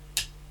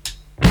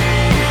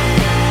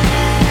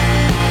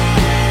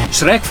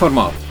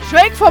Schrägformat.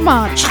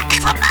 Schrägformat.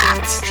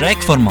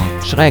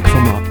 Schrägformat.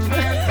 Schrägformat.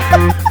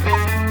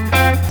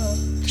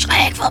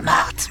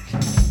 Schrägformat.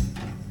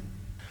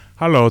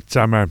 Hallo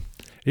zusammen,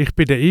 ich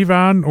bin der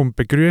Ivan und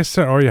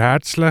begrüße euch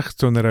herzlich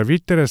zu einer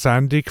weiteren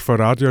Sendung von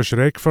Radio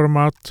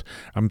Schrägformat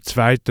am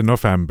 2.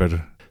 November.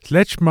 Das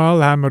letzte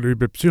Mal haben wir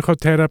über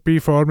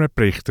Psychotherapieformen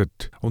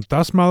berichtet und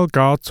das Mal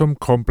geht es um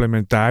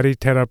komplementäre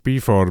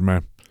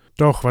Therapieformen.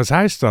 Doch was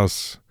heisst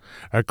das?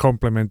 Eine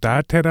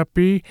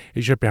Komplementärtherapie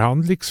ist eine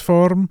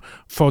Behandlungsform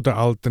von der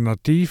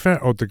alternativen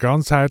oder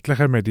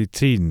ganzheitlichen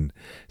Medizin.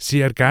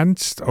 Sie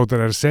ergänzt oder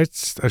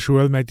ersetzt eine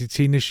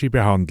schulmedizinische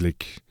Behandlung.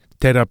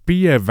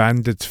 Therapien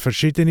wenden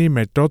verschiedene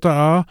Methoden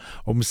an,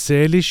 um das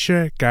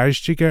seelische,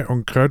 geistige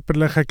und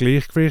körperliche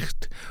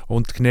Gleichgewicht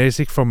und die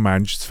Genesung des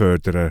Menschen zu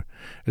fördern.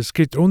 Es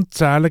gibt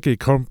unzählige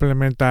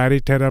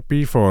komplementäre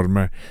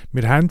Therapieformen.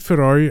 Wir haben für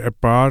euch ein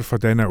paar von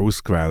denen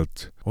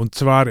ausgewählt. Und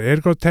zwar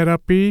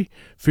Ergotherapie,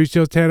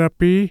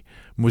 Physiotherapie,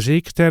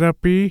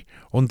 Musiktherapie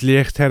und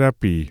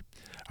Lichttherapie.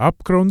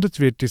 Abgerundet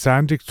wird die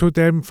Sendung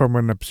zudem von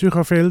einem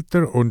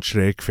Psychofilter und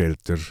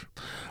Schrägfilter.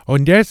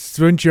 Und jetzt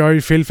wünsche ich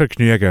euch viel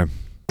Vergnügen.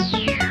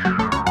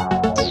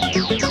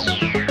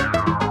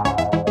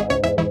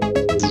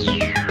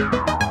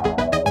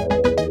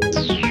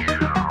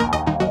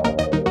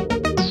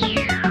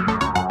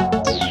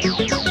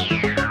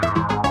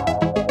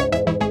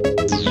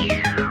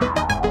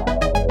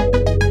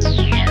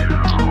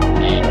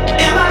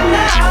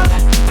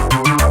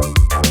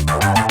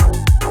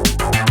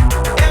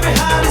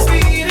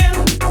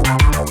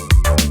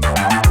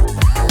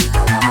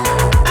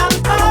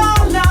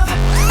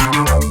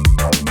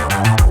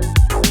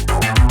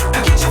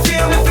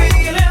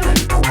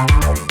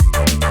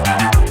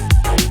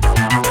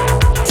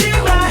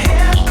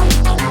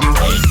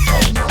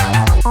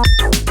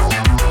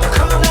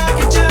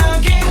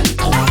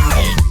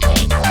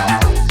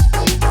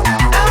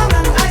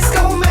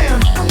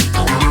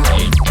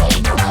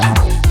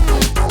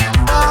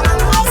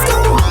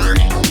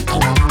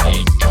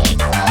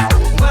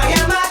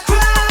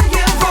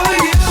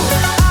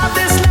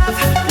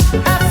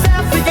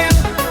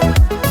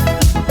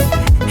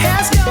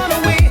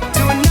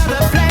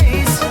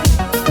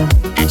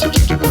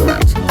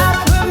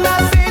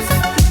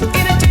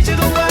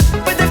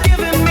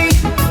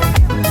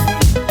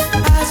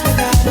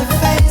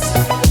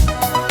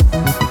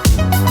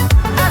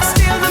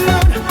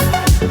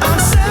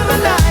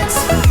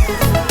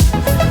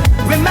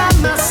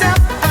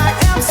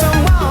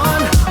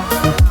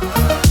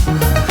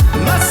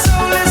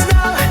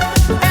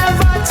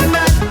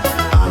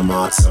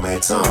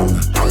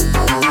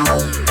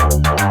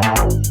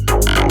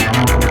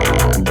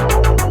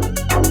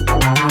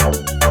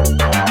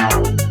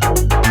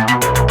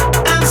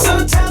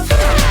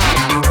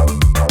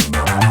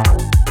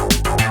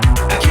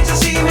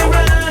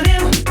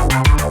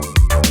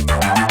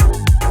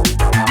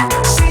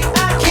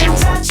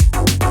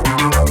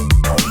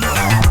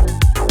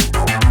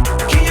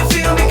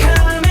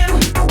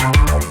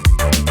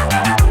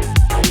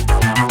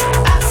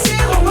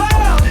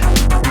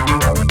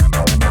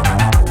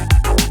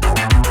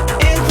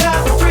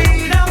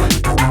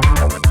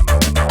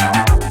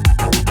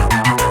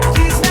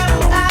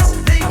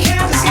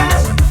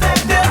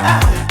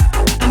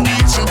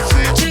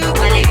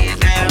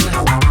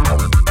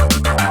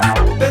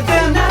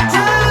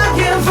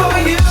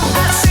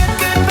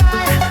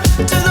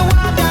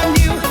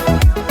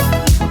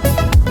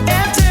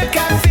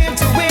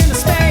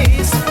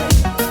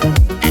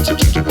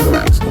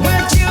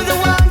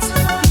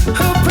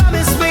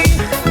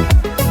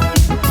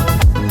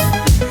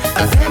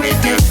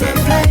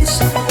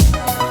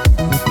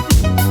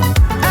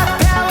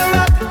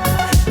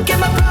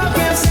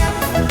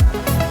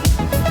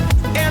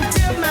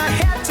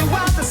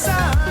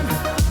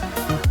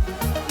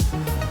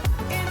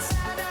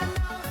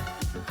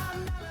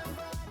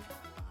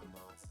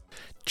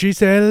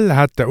 Giselle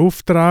hat den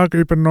Auftrag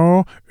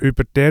übernommen,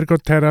 über die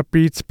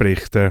Ergotherapie zu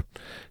berichten.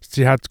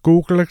 Sie hat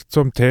googelt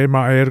zum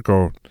Thema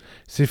Ergo.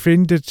 Sie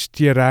findet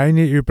die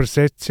reine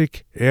Übersetzung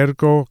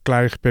Ergo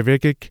gleich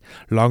Bewegung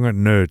lange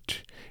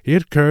nicht.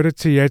 Ihr hört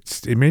sie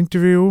jetzt im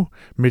Interview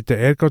mit der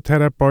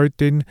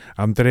Ergotherapeutin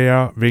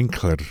Andrea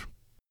Winkler.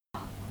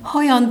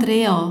 Hoi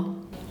Andrea,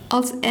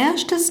 als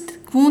erstes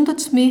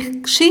wundert mich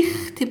die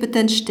Geschichte über die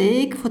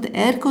Entstehung der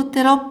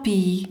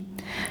Ergotherapie.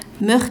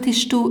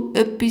 Möchtest du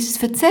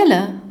etwas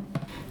erzählen?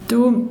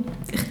 Du,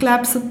 ich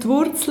glaube, so die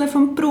Wurzeln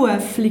des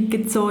Berufs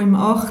liegen so im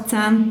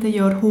 18.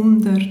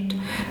 Jahrhundert,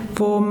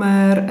 wo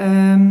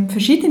man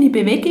verschiedene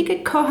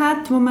Bewegungen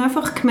hatte, wo man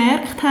einfach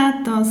gemerkt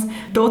hat, dass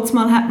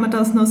damals hat man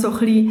das noch so ein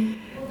bisschen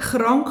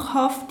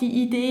krankhafte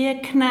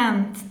Ideen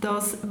genannt,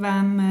 dass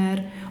wenn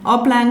man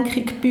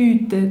Ablenkung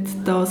bietet,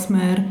 dass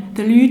man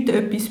den Leuten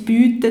etwas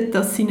bietet,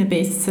 dass es ihnen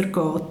besser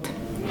geht.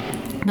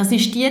 Das war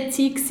die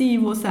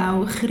Zeit, wo es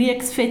auch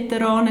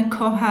Kriegsveteranen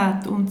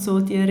hatte und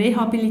so die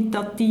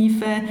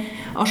rehabilitativen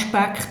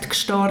Aspekte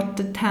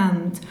gestartet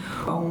haben.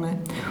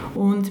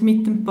 Und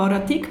mit dem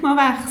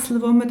Paradigmawechsel,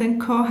 den man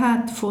dann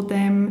hatte, von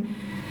dem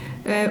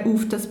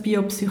auf das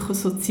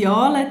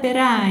biopsychosoziale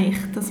Bereich,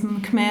 dass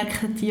man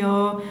gemerkt hat,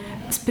 ja,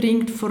 es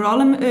bringt vor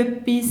allem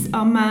etwas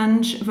am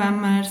Mensch,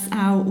 wenn man es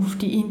auch auf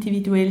die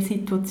individuelle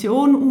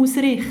Situation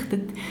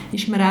ausrichtet,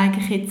 ist man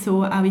eigentlich jetzt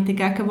so auch in der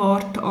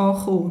Gegenwart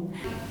angekommen.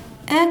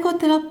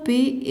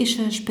 Ergotherapie ist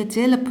ein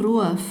spezieller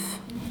Beruf.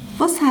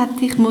 Was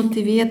hat dich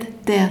motiviert,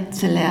 den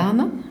zu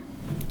lernen?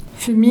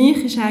 Für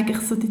mich war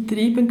eigentlich so die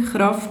treibende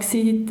Kraft,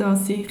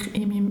 dass ich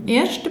in meinem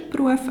ersten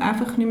Beruf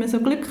einfach nicht mehr so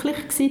glücklich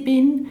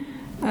war.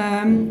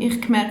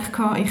 Ich gemerkt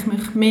habe, ich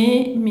möchte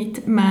mehr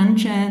mit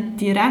Menschen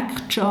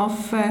direkt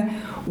arbeiten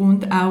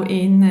und auch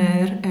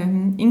eher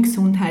in den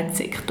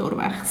Gesundheitssektor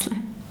wechseln.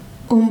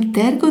 Um die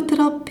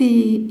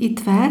Ergotherapie in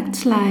die Wege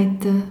zu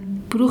leiten,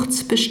 braucht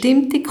es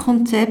bestimmte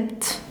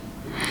Konzepte.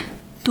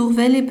 Durch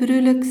welche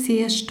Brille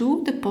siehst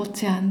du den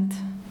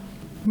Patienten?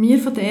 Wir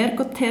von der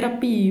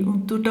Ergotherapie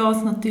und durch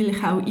das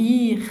natürlich auch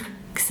ich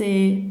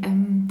sehe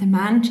den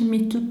Menschen im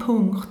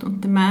Mittelpunkt.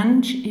 Und der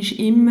Mensch ist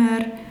immer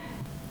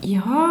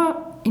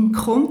im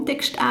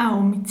Kontext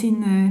auch mit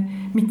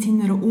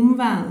seiner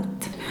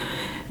Umwelt,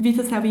 wie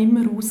das auch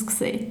immer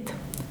aussieht.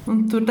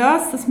 Und durch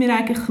das, dass wir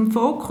eigentlich einen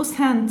Fokus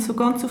haben, so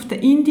ganz auf den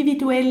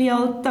individuellen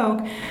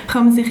Alltag,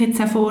 kann man sich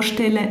jetzt auch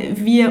vorstellen,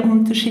 wie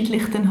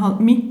unterschiedlich dann halt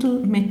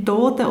Mittel,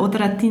 Methoden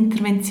oder auch die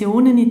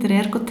Interventionen in der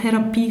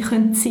Ergotherapie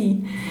können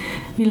sein.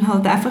 Weil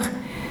halt einfach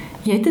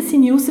jeder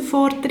seine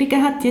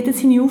Herausforderungen hat, jeder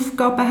seine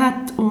Aufgaben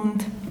hat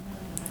und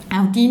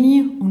auch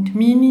deine und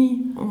meine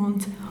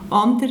und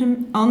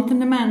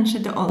anderen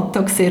Menschen der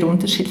Alltag sehr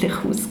unterschiedlich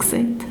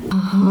aussieht.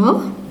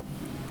 Aha.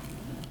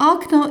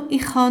 Angenommen,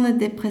 ich habe eine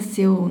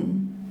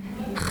Depression.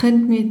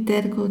 Könnte mir die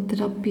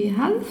Ergotherapie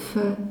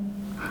helfen?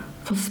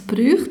 Was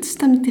braucht es,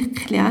 damit ich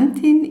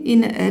Klientin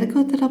in einer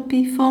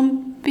Ergotherapieform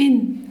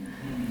bin?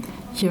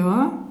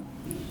 Ja,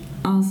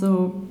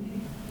 also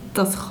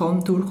das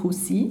kann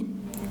durchaus sein,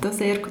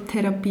 dass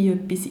Ergotherapie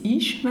etwas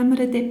ist, wenn man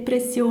eine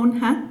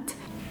Depression hat.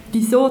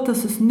 Wieso,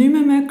 dass es nicht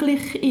mehr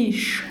möglich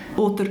ist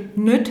oder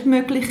nicht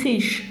möglich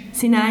ist,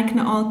 seinen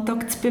eigenen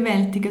Alltag zu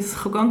bewältigen. Es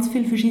kann ganz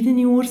viele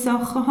verschiedene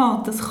Ursachen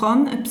haben. Das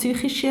kann eine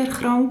psychische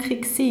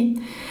Erkrankung sein.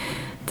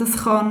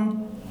 Das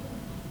kann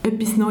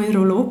etwas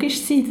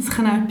neurologisch sein, das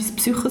kann auch etwas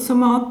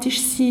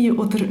psychosomatisch sein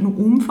oder ein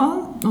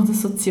Unfall oder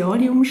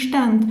soziale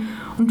Umstände.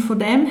 Und von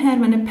dem her,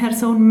 wenn eine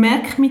Person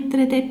merkt mit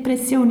einer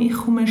Depression, ich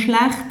komme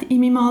schlecht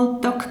in meinem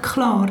Alltag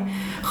klar,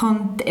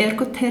 kann die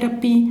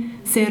Ergotherapie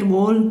sehr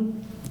wohl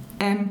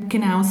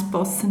genau das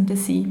Passende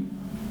sein.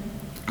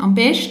 Am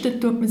besten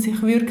tut man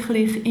sich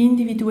wirklich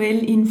individuell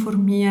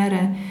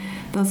informieren,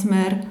 dass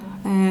man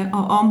an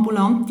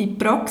ambulante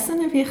Praxen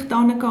vielleicht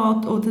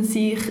hingeht oder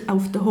sich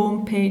auf der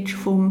Homepage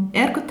vom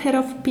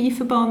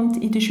Ergotherapieverband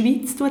in der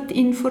Schweiz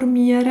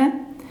informieren.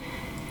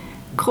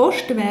 Die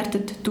Kosten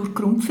werden durch die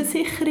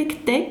Grundversicherung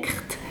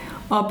gedeckt,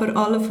 aber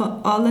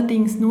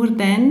allerdings nur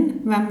dann,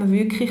 wenn man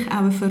wirklich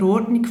auch eine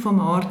Verordnung vom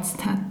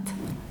Arzt hat.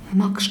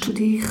 Magst du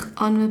dich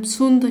an einen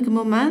besonderen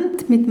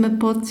Moment mit einem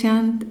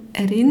Patienten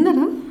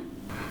erinnern?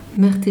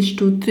 Möchtest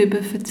du darüber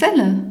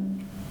erzählen?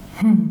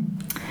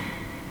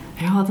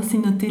 Ja, das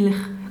sind natürlich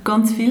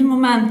ganz viele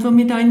Momente, die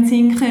mir da in den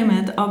Sinn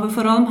kommen, aber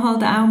vor allem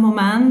halt auch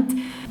Momente,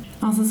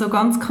 also so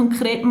ganz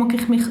konkret mag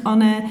ich mich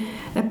an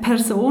eine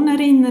Person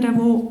erinnern,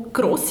 die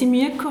grosse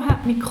Mühe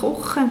hatte mit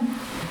Kochen.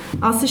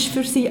 Also es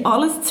war für sie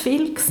alles zu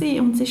viel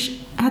und es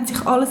hat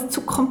sich alles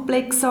zu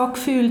komplex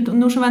angefühlt und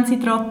nur schon wenn sie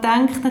daran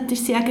gedacht hat, war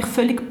sie eigentlich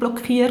völlig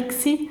blockiert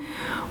gewesen.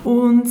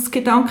 Und das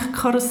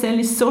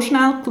Gedankenkarussell ist so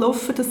schnell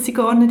gelaufen, dass sie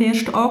gar nicht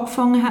erst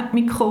angefangen hat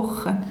mit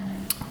Kochen.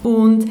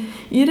 Und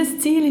ihr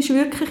Ziel war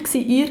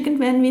wirklich,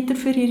 irgendwann wieder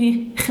für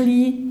ihre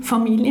kleine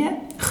Familie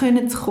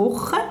zu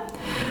kochen.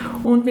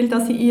 Und weil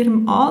das in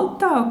ihrem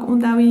Alltag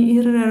und auch in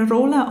ihrer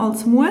Rolle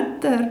als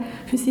Mutter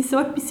für sie so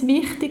etwas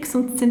Wichtiges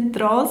und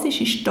Zentrales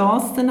ist, ist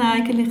das dann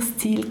eigentlich das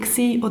Ziel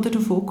gewesen, oder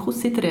der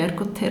Fokus in der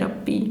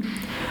Ergotherapie.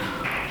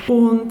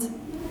 Und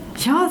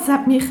ja, es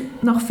hat mich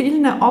nach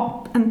vielen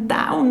Up and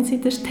Downs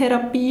in der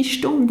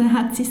Therapiestunde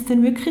hat sie es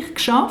dann wirklich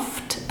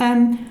geschafft,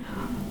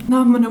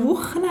 nach einem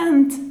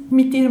Wochenende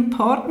mit ihrem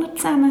Partner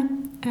zusammen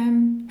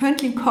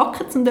Hündchen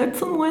gehackt und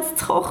Äpfelmus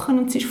zu kochen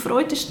und sie ist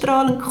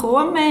freudestrahlend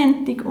gekommen am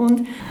Montag.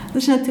 Und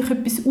das ist natürlich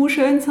etwas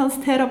Unschönes als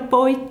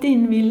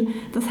Therapeutin, weil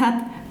das hat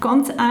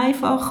ganz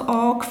einfach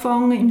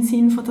angefangen im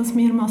Sinne von, dass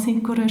wir mal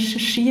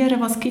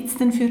recherchieren, was gibt es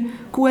denn für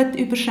gut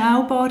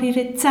überschaubare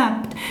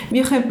Rezepte,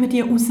 wie könnte man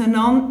die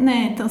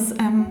auseinandernehmen, dass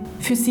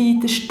für sie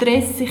der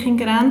Stress sich in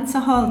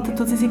Grenzen hält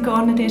oder sie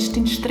gar nicht erst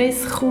in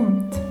Stress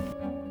kommt.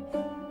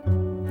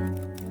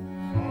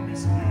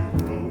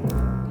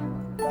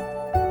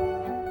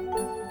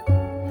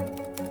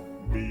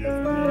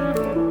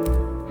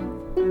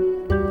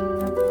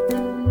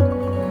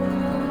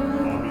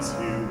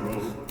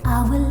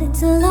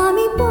 Little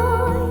army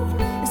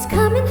boy is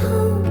coming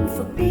home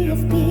for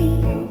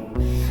BFB.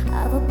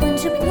 Have a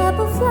bunch of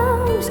purple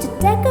flowers to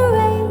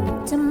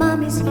decorate to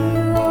mommy's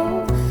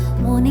hero.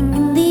 Morning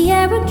in the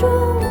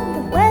aerodrome,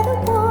 the weather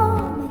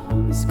warm, the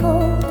heat is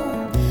cold.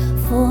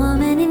 Four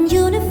men in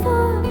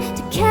uniform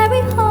to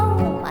carry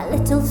home my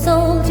little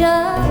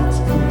soldier.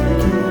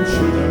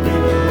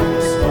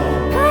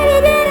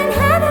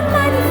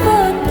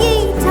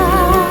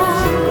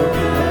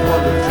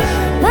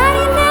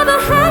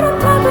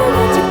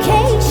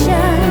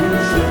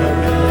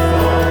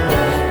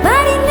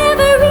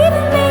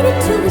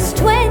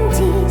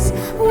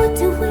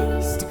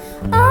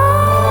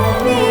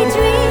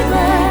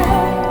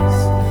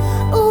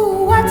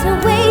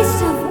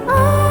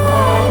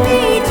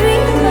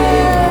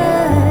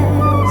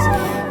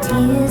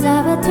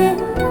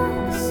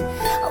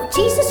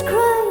 Jesus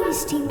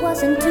Christ, he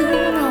wasn't too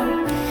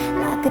long.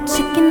 Like a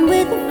chicken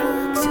with a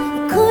fox, he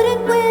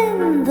couldn't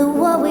win the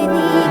war with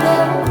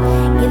ego.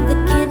 Give the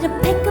kid a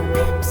peck of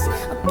pips,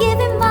 or give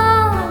him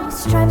all his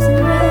stripes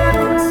and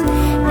ribbons.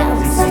 Now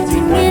he's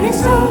sitting in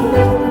his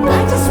home,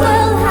 might as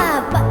well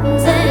have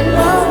buttons and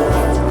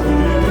rolls.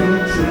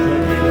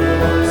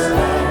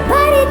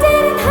 But he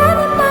didn't have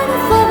the money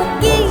for a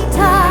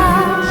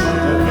guitar.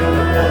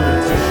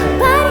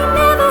 But he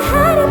never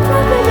had a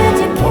proper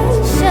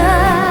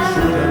education.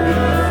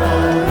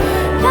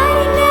 But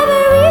he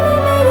never even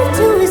made it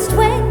to his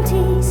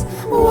 20s.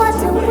 What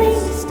a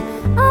waste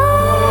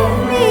of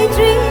me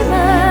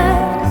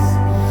dreamers.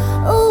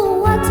 Oh,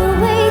 what a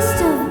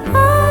waste of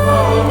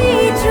all me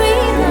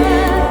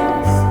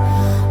dreamers.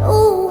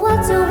 Oh,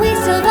 what a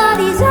waste of all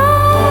these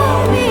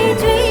all me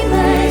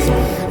dreamers.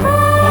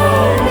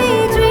 All me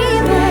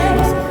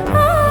dreamers.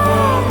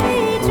 All me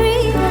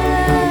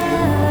dreamers.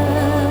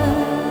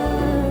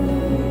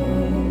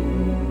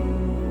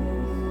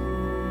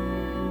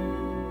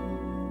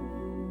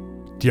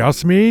 Die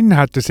Jasmin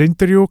hat ein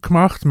Interview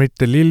gemacht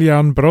mit der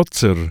Lilian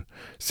Brozer.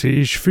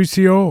 Sie ist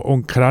Physio-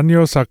 und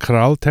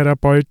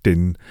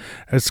Kraniosakraltherapeutin.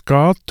 Es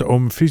geht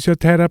um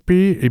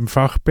Physiotherapie im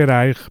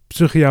Fachbereich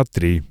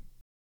Psychiatrie.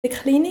 In der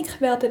Klinik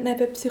werden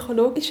neben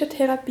psychologischen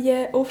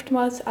Therapien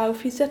oftmals auch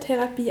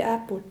Physiotherapie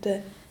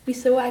angeboten.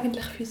 Wieso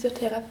eigentlich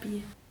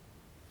Physiotherapie?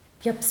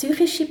 Ja,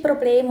 psychische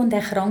Probleme und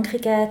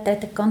Erkrankungen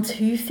treten ganz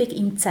häufig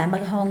im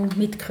Zusammenhang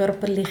mit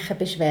körperlichen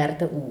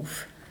Beschwerden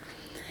auf.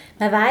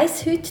 Man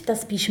weiss heute,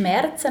 dass bei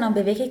Schmerzen am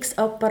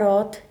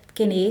Bewegungsapparat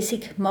die Genesung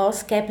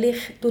maßgeblich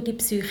durch die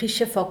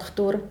psychischen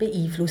Faktoren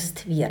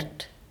beeinflusst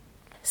wird.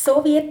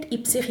 So wird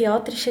in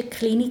psychiatrischen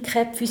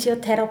Kliniken die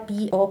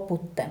Physiotherapie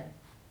angeboten.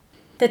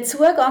 Der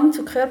Zugang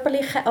zu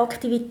körperlichen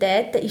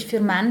Aktivitäten ist für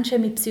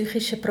Menschen mit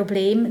psychischen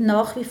Problemen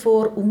nach wie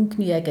vor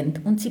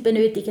ungenügend und sie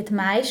benötigen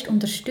meist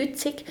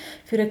Unterstützung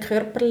für eine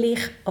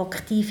körperlich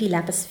aktive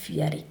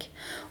Lebensführung.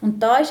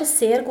 Und da ist es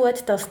sehr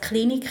gut, dass die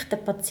Klinik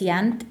den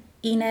PatientInnen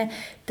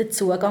den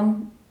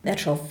Zugang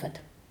erschaffen.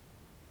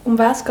 Um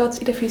was geht es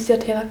in der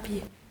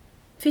Physiotherapie?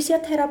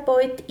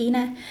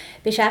 PhysiotherapeutInnen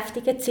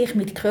beschäftigen sich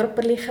mit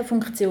körperlichen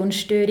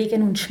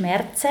Funktionsstörungen und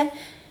Schmerzen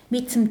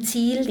mit dem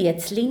Ziel, die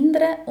zu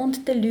lindern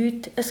und den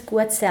Leuten ein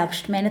gutes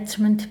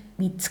Selbstmanagement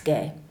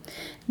mitzugeben.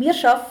 Wir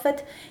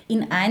arbeiten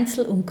in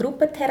Einzel- und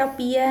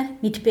Gruppentherapien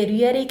mit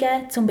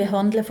Berührungen zum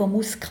Behandeln von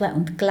Muskeln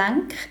und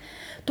Gelenken,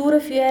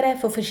 Durchführen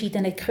von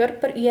verschiedenen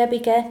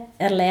Körperübungen,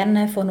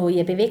 Erlernen von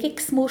neuen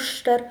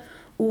Bewegungsmustern,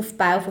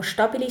 Aufbau von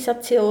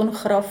Stabilisation,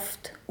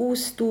 Kraft,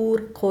 Ausdauer,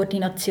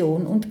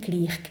 Koordination und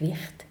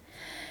Gleichgewicht.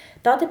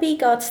 Dabei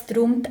geht es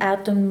darum, die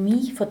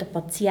Autonomie der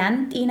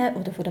Patientinnen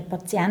oder der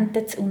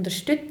Patienten zu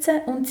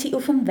unterstützen und sie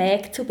auf dem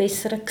Weg zu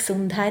besserer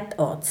Gesundheit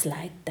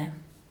anzuleiten.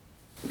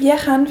 Wie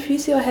kann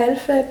Physio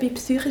helfen bei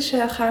psychischen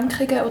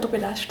Erkrankungen oder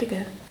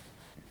Belastungen?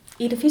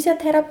 In der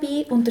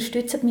Physiotherapie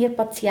unterstützen wir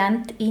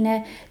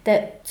PatientInnen, den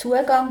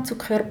Zugang zu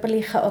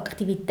körperlichen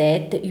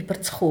Aktivitäten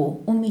überzukommen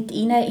und mit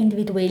ihnen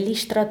individuelle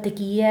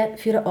Strategien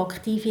für eine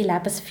aktive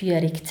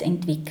Lebensführung zu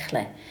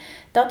entwickeln.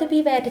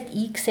 Dabei werden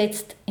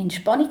eingesetzt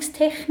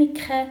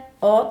Entspannungstechniken,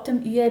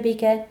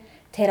 Atemübungen,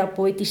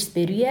 therapeutisches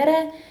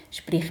Berühren,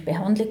 sprich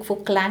Behandlung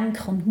von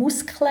Gelenken und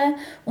Muskeln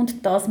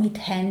und das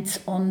mit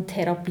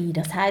Hands-on-Therapie.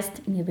 Das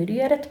heisst, wir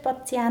berühren die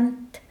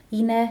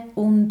PatientInnen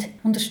und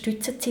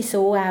unterstützen sie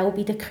so auch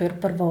bei der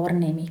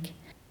Körperwahrnehmung.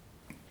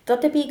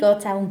 Dabei geht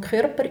es auch um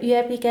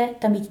Körperübungen,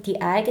 damit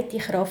die eigene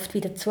Kraft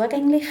wieder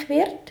zugänglich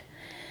wird.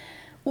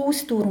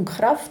 Ausdauer- und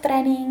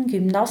Krafttraining,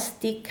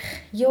 Gymnastik,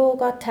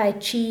 Yoga, Tai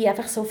Chi,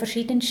 einfach so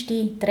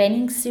verschiedenste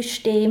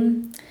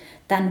Trainingssysteme.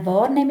 Dann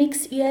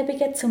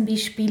Wahrnehmungsübungen, zum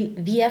Beispiel,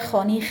 wie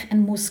kann ich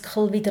einen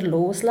Muskel wieder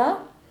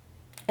loslassen.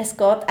 Es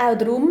geht auch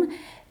darum,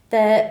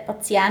 den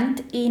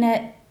PatientInnen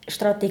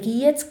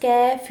Strategien zu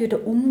geben für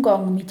den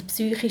Umgang mit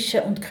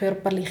psychischen und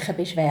körperlichen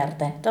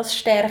Beschwerden. Das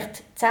stärkt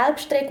die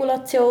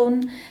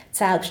Selbstregulation, die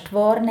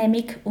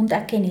Selbstwahrnehmung und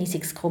auch die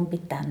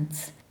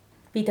Genesungskompetenz.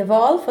 Bei der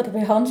Wahl der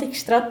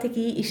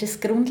Behandlungsstrategie ist es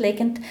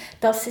grundlegend,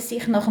 dass sie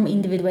sich nach dem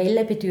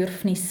individuellen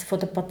Bedürfnis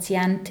der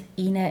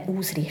PatientInnen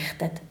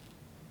ausrichtet.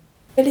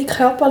 Welche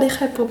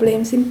körperlichen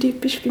Probleme sind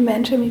typisch bei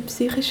Menschen mit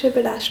psychischen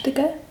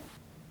Belastungen?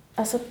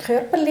 Also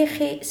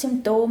körperliche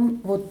Symptome,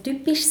 die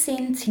typisch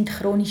sind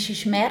chronische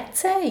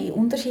Schmerzen in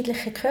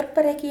unterschiedlichen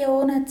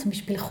Körperregionen, zum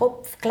Beispiel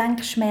Kopf-,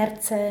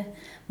 Gelenkschmerzen,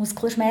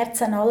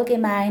 Muskelschmerzen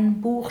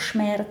allgemein,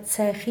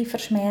 Bauchschmerzen,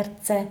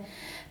 Kieferschmerzen,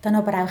 dann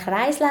aber auch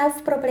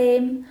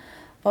Kreislaufprobleme,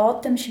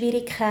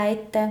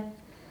 Atemschwierigkeiten,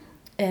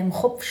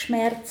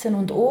 Kopfschmerzen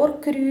und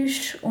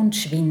Ohrgeräusche und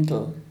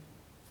Schwindel.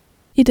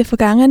 In den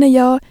vergangenen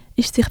Jahren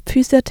ist sich die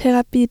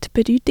Physiotherapie die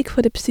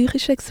Bedeutung der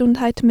psychischen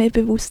Gesundheit mehr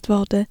bewusst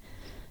worden.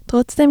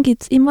 Trotzdem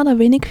gibt es immer noch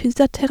wenig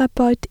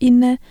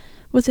PhysiotherapeutInnen,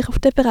 die sich auf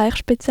den Bereich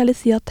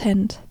spezialisiert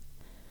haben.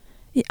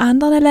 In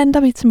anderen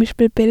Ländern, wie zum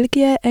Beispiel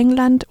Belgien,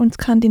 England und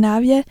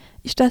Skandinavien,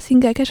 ist das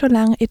hingegen schon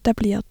lange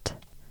etabliert.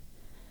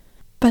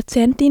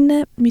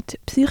 Patientinnen mit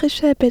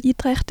psychischen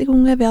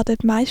Beeinträchtigungen werden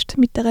meist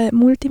mit einer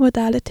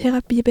multimodalen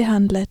Therapie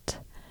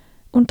behandelt.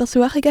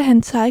 Untersuchungen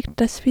haben gezeigt,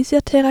 dass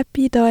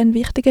Physiotherapie da einen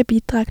wichtigen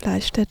Beitrag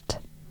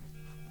leistet.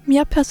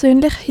 Mir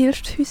persönlich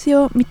hilft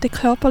Physio, mit der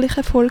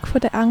körperlichen Folge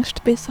der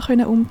Angst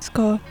besser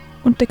umzugehen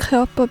und den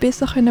Körper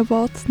besser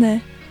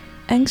wahrzunehmen.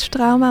 Ängste,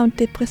 Trauma und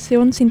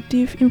Depression sind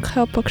tief im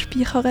Körper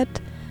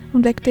gespeichert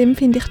und wegen dem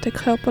finde ich den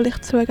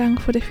körperlichen Zugang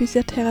von der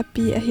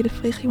Physiotherapie eine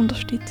hilfreiche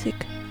Unterstützung.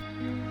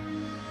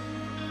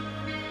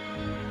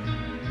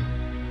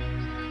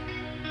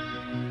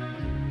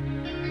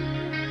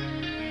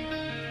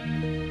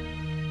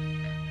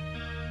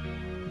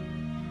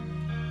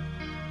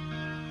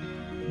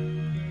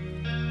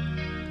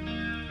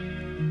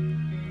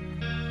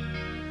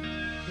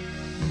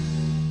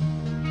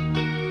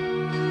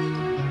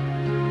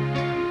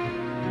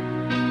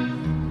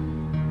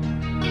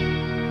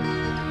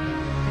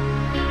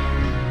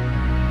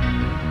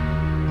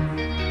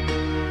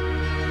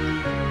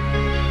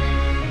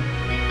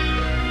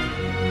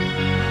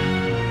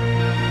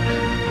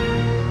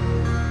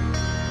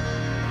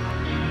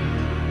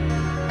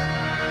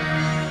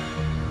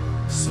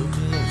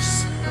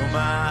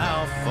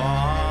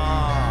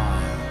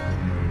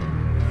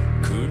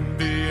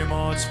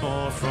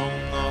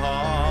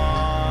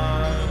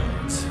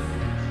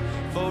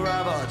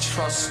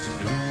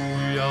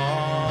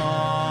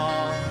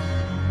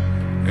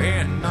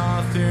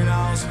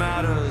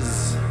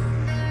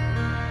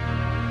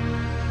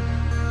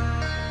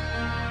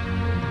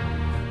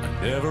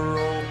 Never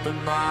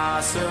opened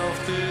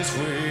myself this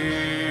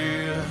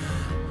way.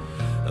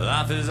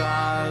 Life is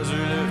ours, we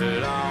live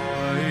it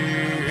our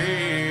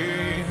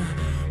way.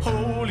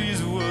 Hold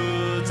these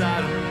words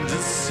I don't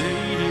just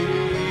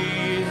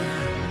say,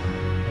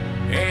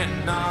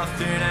 and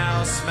nothing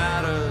else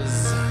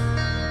matters.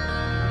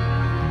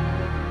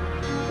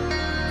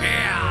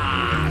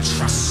 Yeah,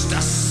 trust I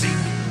seek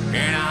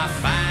and I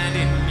find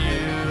in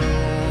you.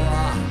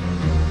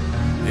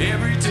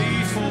 Every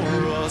day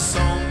for us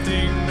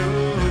something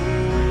new.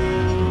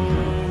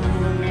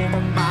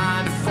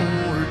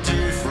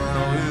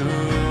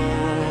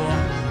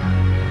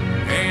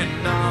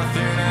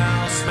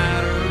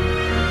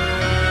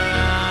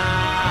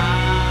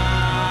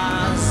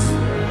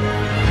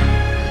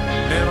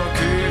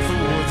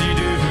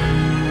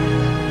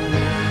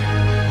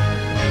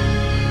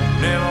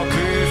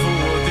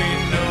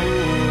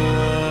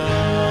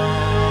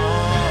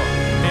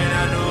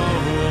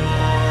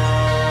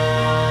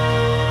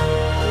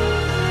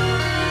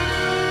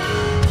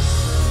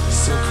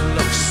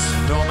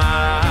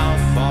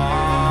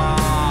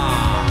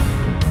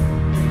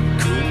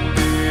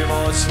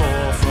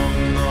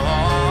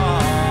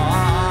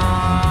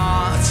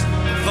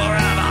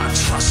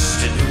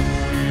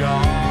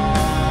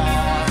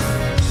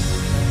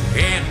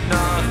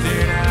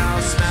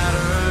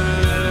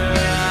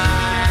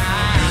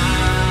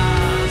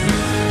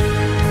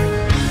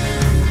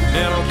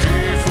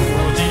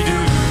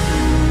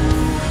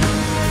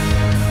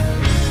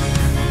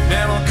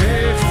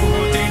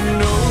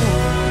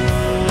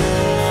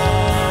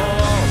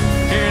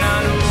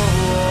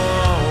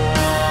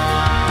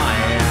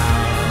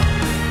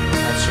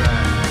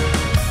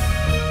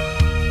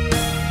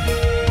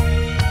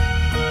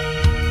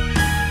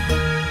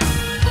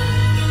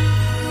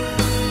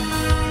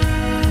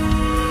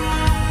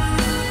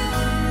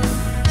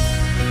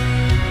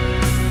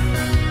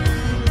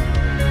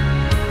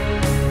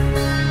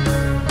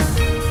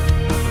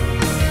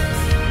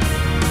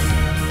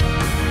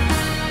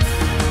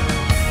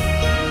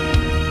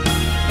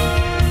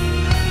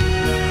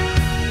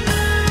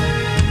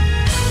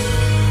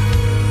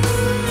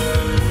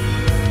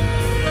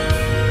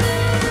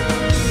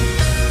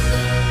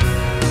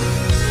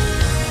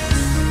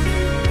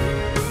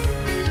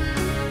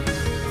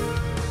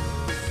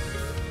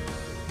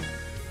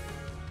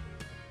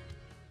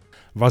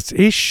 Was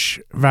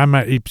ist, wenn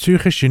man in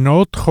psychische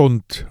Not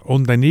kommt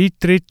und ein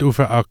Eintritt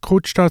auf eine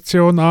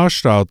Akutstation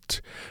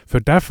ansteht?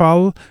 Für diesen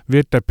Fall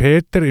wird der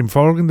Peter im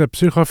folgenden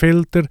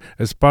Psychofilter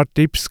ein paar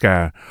Tipps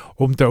geben,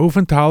 um den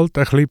Aufenthalt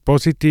ein bisschen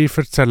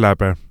positiver zu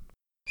erleben.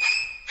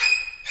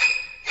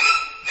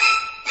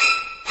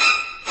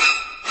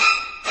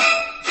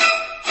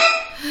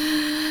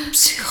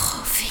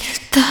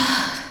 Psychofilter.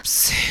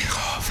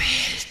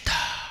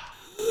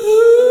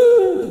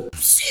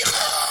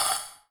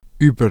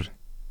 Über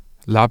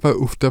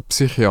Leben auf der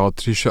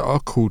psychiatrischen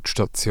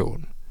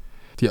Akutstation.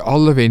 Die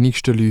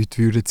allerwenigsten Leute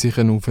würden sich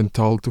einen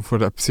Aufenthalt auf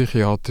einer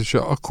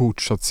psychiatrischen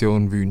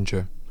Akutstation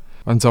wünschen.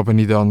 Wenn es aber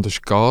nicht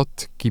anders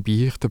geht, gebe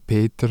ich, der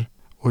Peter,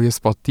 euch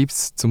ein paar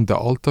Tipps, um den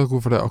Alltag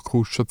auf einer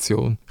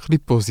Akutstation etwas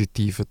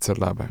positiver zu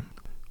erleben.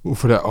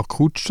 Auf einer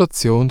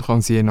Akutstation kann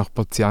es je nach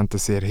Patienten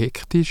sehr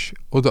hektisch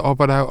oder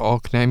aber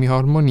auch angenehme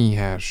Harmonie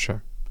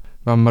herrschen.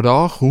 Wenn man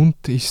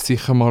ankommt, ist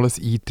sicher mal ein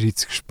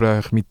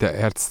Eintrittsgespräch mit der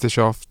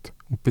Ärzteschaft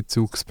und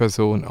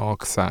Bezugsperson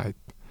angesagt.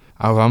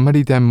 Auch wenn man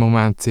in diesem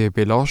Moment sehr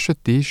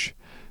belastet ist,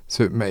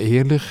 sollte man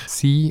ehrlich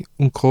sein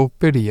und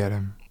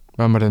kooperieren.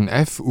 Wenn man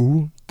ein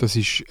FU, das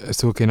ist eine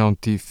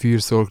sogenannte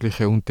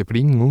fürsorgliche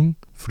Unterbringung,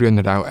 früher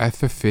auch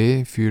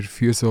FFE für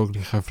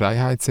fürsorglichen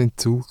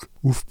Freiheitsentzug,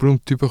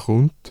 aufgebrummt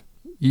bekommt,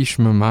 ist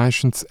man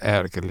meistens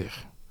ärgerlich.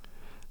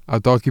 Auch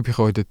da gebe ich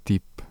euch den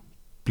Tipp: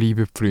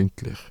 Bleibt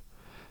freundlich.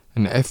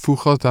 Ein FU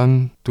kann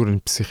dann durch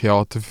einen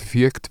Psychiater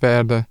verfügt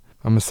werden,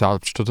 wenn man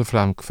selbst oder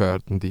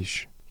fremdgefährdend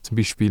ist. Zum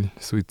Beispiel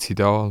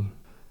suizidal.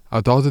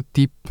 Auch da der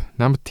Tipp: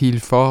 Nehmt die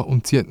Hilfe an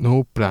und zieht die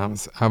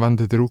Notbremse, auch wenn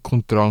der Druck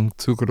und Drang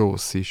zu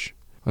gross ist.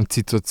 Wenn die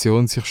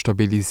Situation sich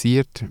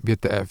stabilisiert,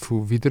 wird der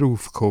FU wieder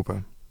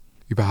aufgehoben.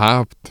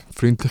 Überhaupt,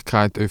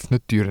 Freundlichkeit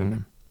öffnet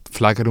Türen. Die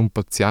Pfleger und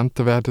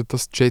Patienten werden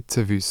das zu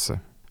schätzen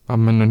wissen.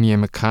 Wenn man noch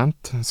niemanden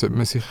kennt, sollte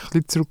man sich ein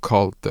bisschen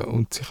zurückhalten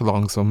und sich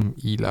langsam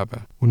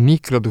einleben. Und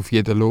nicht gerade auf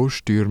jeden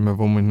losstürmen,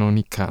 den man noch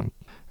nicht kennt.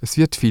 Es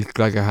wird viele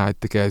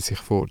Gelegenheiten geben, sich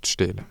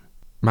vorzustellen.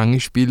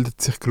 Manchmal bilden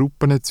sich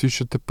Gruppen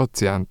zwischen den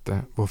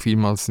Patienten, die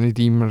vielmals nicht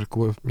immer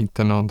gut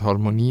miteinander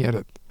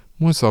harmonieren.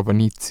 Muss aber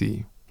nicht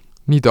sein.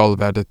 Nicht alle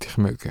werden dich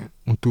mögen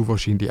und du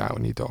wahrscheinlich auch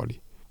nicht alle.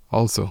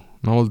 Also,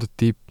 nochmal der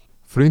Tipp: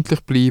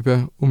 Freundlich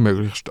bleiben und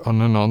möglichst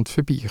aneinander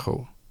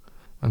vorbeikommen.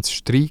 Wenn es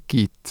Streit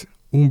gibt,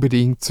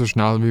 unbedingt so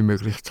schnell wie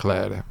möglich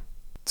klären.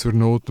 Zur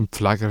Not einen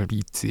Pfleger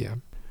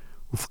beiziehen.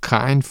 Auf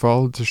keinen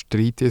Fall den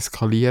Streit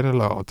eskalieren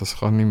lassen, das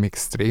kann im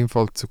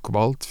Extremfall zu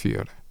Gewalt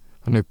führen.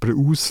 Wenn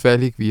jemand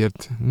ausfällig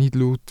wird, nicht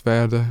laut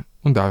werden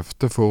und einfach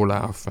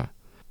davonlaufen.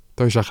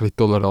 Da ist ein bisschen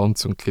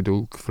Toleranz und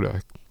Geduld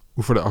gefragt.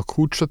 Auf einer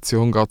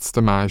Akutstation geht es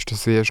den meisten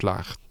sehr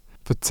schlecht.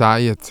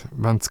 Verzeiht,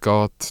 wenn es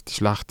geht, die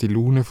schlechte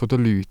Laune der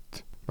Leute.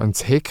 Wenn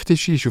es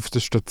hektisch ist auf der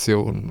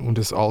Station und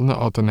es allen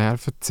an den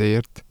Nerven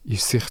zehrt,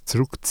 ist sich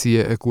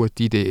zurückziehen eine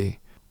gute Idee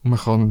und man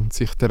kann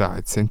sich den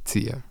Reiz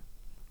entziehen.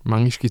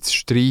 Manchmal gibt es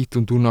Streit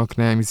und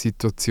unangenehme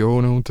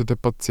Situationen unter den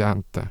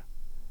Patienten,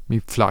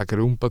 mit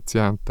Pfleger und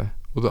Patienten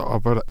oder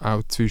aber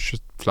auch zwischen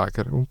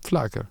Pfleger und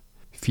Pfleger.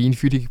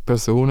 Feinfühlige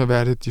Personen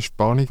werden die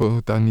Spannung, die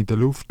dann in der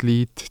Luft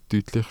liegt,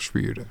 deutlich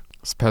spüren.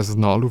 Das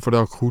Personal auf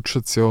einer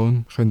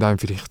Akutstation könnte einem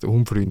vielleicht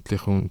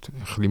unfreundlich und ein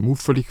bisschen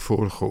muffelig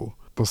vorkommen.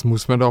 Das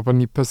muss man aber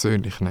nicht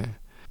persönlich nehmen.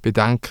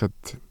 Bedenkt,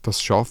 dass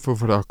das Arbeiten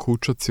auf einer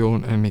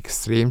Akutstation ein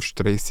extrem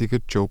stressiger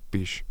Job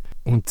ist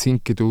und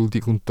sind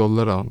geduldig und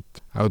tolerant.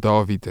 Auch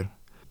da wieder.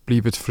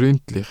 Bleibt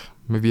freundlich,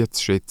 man wird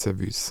es schätzen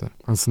wissen.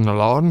 Wenn es einen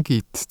Alarm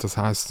gibt, das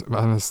heisst,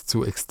 wenn es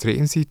zu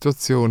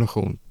Extremsituationen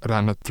kommt,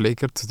 rennen die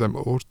Pfleger zu dem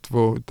Ort,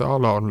 wo der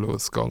Alarm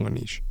losgegangen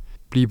ist.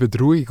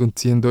 Bleibt ruhig und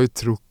zieht euch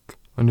zurück.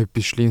 Wenn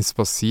etwas Schlimmes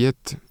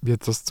passiert,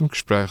 wird das zum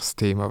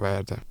Gesprächsthema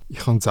werden.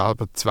 Ich habe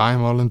selber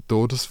 2-mal einen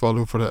Todesfall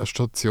auf einer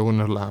Station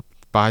erlebt.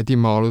 Beide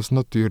Mal aus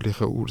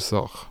natürlicher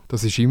Ursache.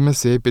 Das ist immer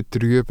sehr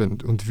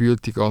betrübend und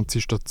wühlt die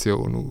ganze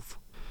Station auf.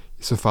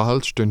 In so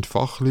Fällen stehen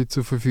Fachleute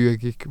zur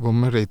Verfügung, wo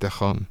man reden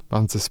kann,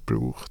 wenn es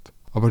braucht.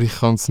 Aber ich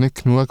kann es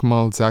nicht genug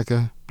mal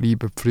sagen: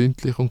 Bleibt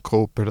freundlich und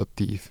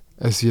kooperativ.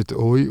 Es wird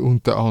euch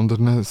und den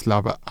anderen das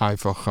Leben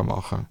einfacher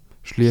machen.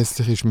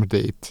 Schliesslich ist man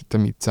dort,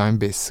 damit es einem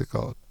besser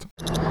geht.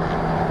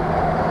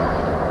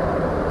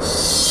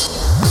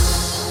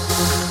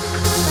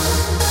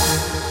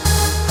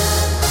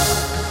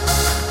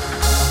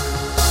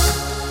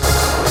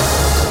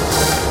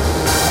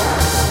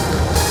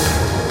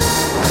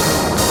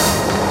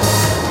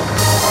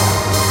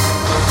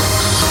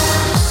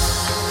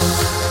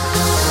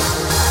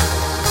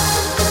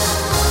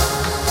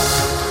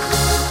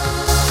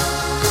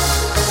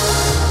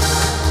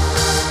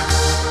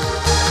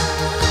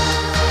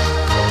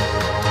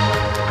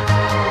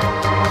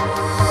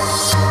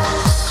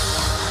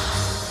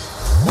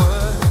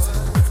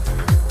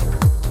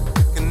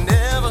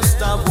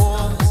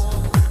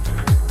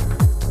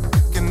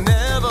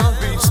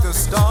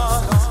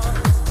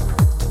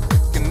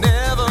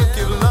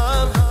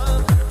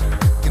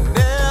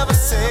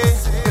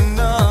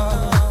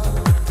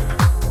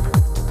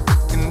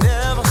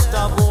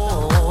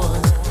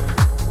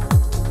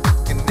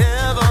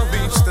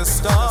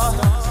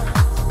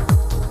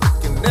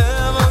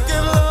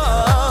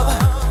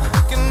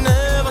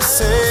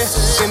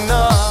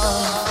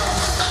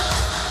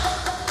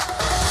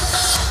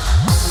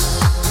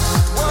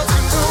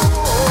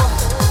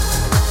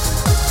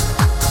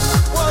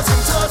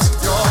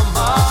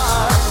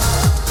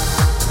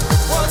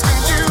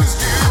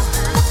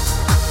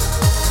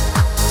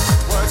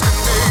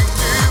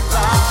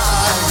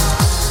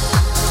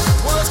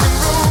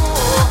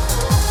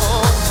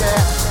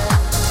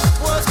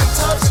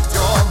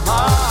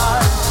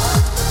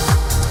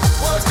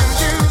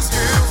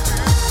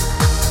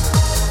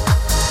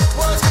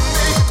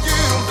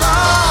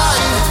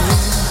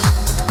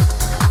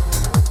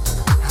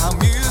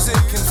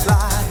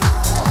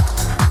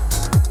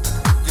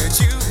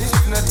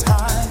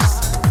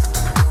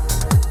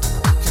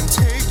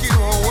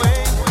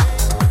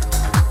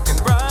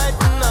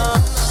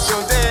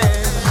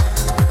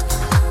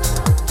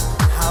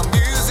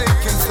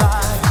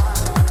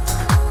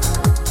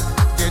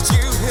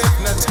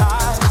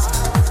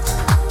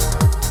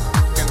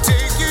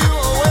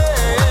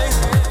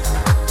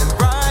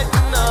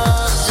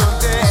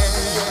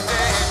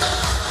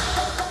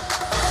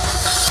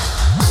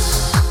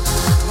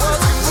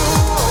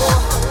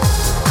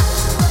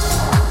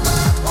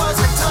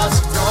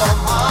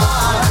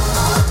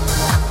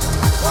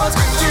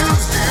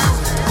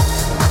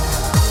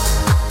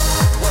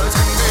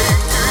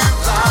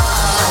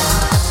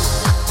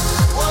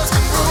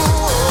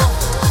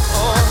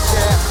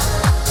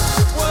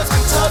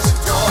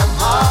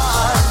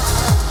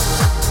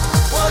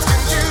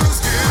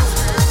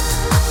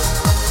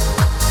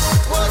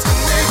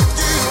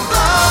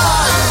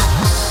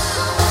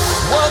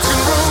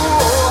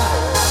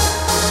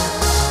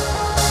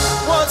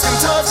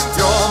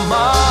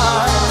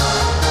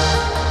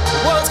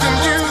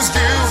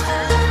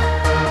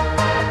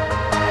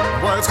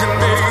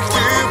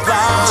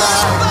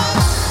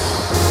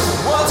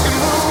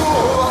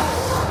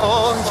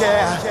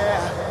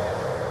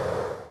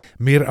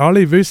 Wir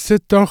alle wissen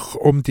doch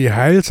um die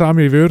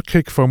heilsame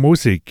Wirkung von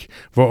Musik,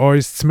 die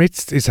uns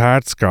mitten ins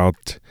Herz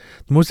geht.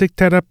 Die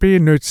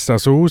Musiktherapie nützt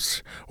das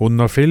aus und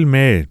noch viel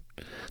mehr.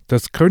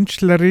 Das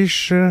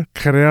künstlerische,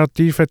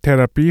 kreative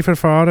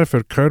Therapieverfahren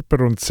für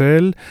Körper und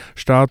Seele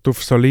steht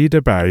auf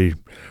soliden Beinen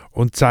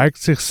und zeigt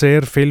sich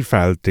sehr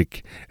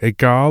vielfältig.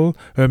 Egal,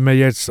 ob man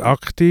jetzt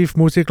aktiv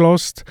Musik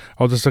hört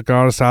oder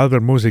sogar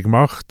selber Musik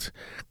macht.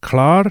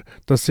 Klar,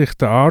 dass sich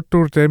der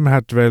Arthur dem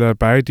hat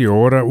beide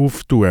Ohren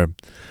auftun.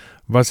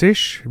 Was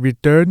ist, wie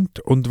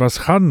tönt und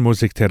was kann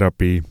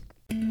Musiktherapie?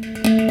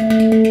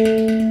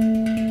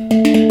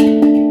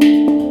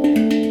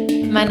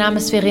 Mein Name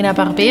ist Verena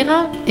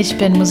Barbera, ich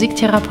bin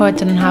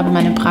Musiktherapeutin und habe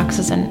meine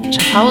Praxis in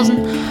Schaffhausen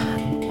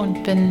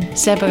und bin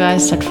sehr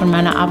begeistert von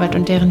meiner Arbeit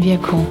und deren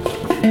Wirkung.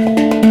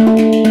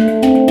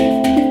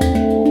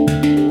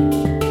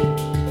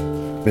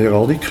 Wir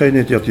alle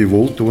kennen ja die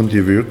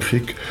wohltuende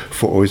Wirkung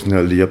von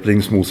unseren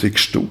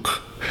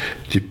Lieblingsmusikstücken.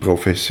 Die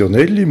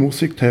professionelle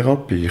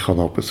Musiktherapie kann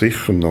aber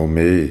sicher noch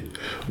mehr.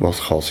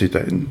 Was kann sie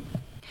denn?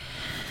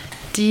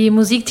 Die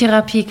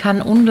Musiktherapie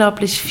kann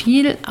unglaublich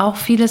viel, auch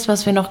vieles,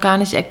 was wir noch gar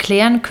nicht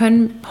erklären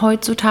können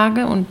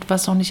heutzutage und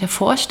was noch nicht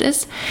erforscht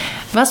ist.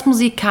 Was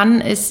Musik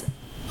kann, ist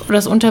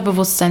das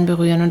Unterbewusstsein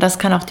berühren und das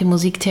kann auch die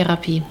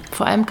Musiktherapie.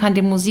 Vor allem kann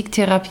die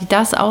Musiktherapie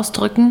das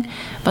ausdrücken,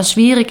 was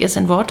schwierig ist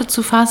in Worte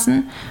zu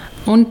fassen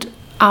und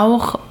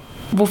auch,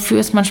 wofür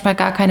es manchmal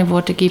gar keine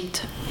Worte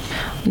gibt.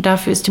 Und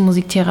dafür ist die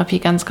Musiktherapie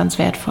ganz, ganz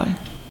wertvoll.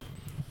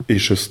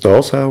 Ist es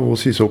das auch,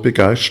 was Sie so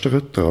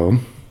begeistert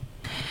daran?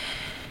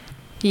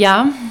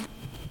 Ja,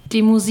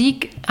 die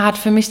Musik hat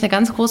für mich eine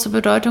ganz große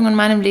Bedeutung in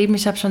meinem Leben.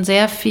 Ich habe schon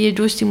sehr viel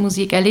durch die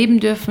Musik erleben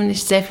dürfen,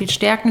 sehr viel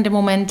stärkende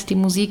Momente. Die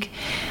Musik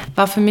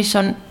war für mich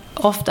schon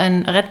oft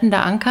ein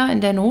rettender Anker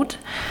in der Not.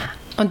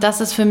 Und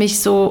das ist für mich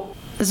so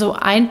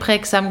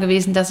einprägsam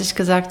gewesen, dass ich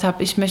gesagt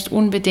habe, ich möchte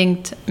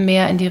unbedingt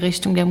mehr in die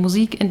Richtung der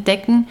Musik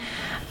entdecken.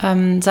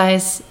 Sei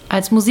es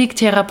als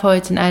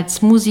Musiktherapeutin,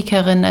 als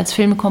Musikerin, als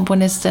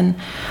Filmkomponistin.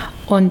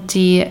 Und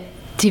die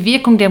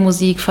Wirkung der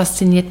Musik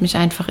fasziniert mich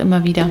einfach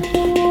immer wieder.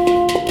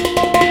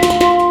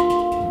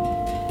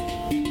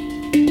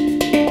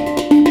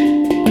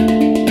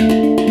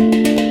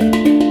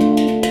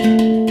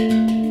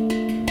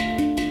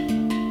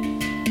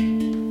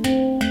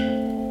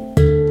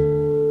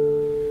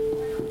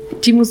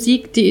 Die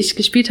Musik, die ich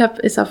gespielt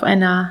habe, ist auf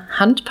einer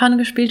Handpan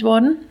gespielt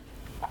worden,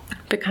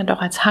 bekannt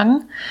auch als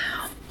Hang,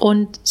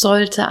 und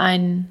sollte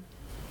ein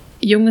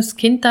junges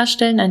Kind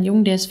darstellen, einen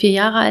Jungen, der ist 4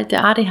 Jahre alt,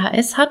 der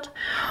ADHS hat.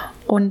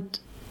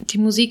 Und die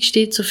Musik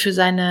steht so für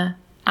seine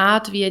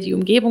Art, wie er die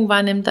Umgebung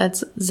wahrnimmt,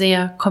 als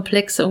sehr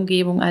komplexe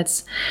Umgebung,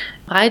 als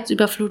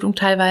Reizüberflutung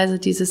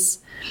teilweise,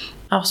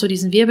 auch so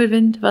diesen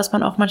Wirbelwind, was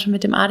man auch manchmal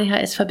mit dem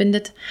ADHS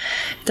verbindet.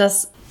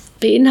 Das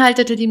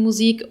beinhaltete die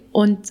Musik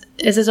und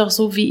es ist auch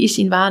so, wie ich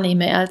ihn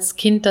wahrnehme. Er als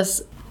Kind,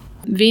 das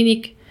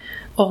wenig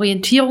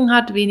Orientierung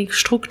hat, wenig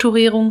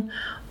Strukturierung,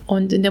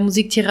 und in der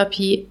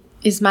Musiktherapie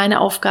ist meine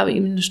Aufgabe,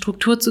 ihm eine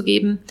Struktur zu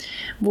geben,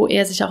 wo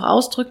er sich auch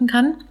ausdrücken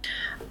kann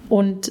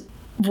und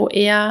wo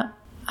er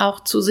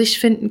auch zu sich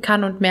finden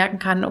kann und merken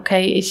kann,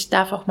 okay, ich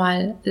darf auch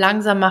mal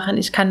langsam machen,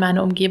 ich kann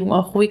meine Umgebung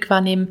auch ruhig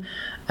wahrnehmen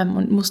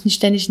und muss nicht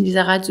ständig in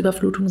dieser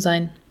Reizüberflutung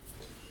sein.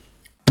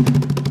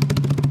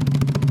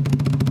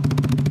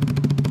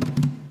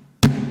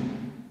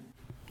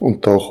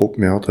 Und da kommt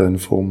man ja dann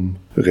vom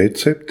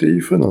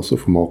Rezeptiven, also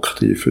vom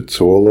aktiven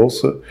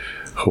Zuhören,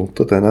 kommt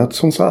er dann auch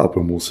zum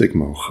selber Musik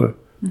machen.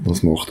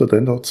 Was macht er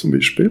denn da zum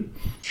Beispiel?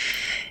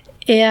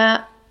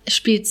 Er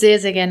spielt sehr,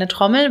 sehr gerne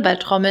Trommel, weil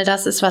Trommel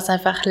das ist, was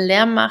einfach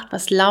Lärm macht,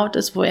 was laut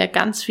ist, wo er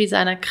ganz viel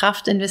seiner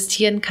Kraft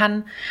investieren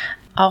kann,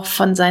 auch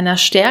von seiner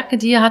Stärke,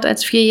 die er hat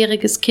als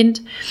 4-jähriges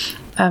Kind.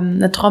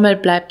 Eine Trommel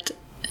bleibt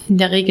in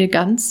der Regel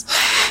ganz,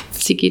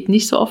 sie geht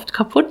nicht so oft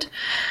kaputt,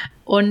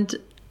 und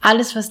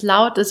alles, was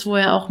laut ist, wo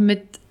er auch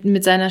mit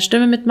seiner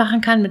Stimme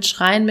mitmachen kann, mit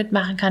Schreien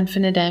mitmachen kann,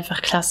 findet er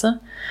einfach klasse.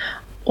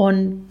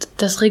 Und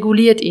das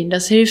reguliert ihn.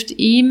 Das hilft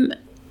ihm,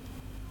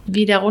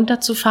 wieder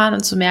runterzufahren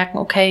und zu merken,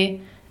 okay,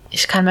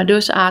 ich kann mal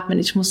durchatmen,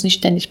 ich muss nicht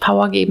ständig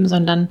Power geben,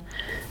 sondern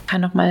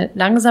kann auch mal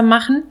langsam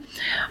machen.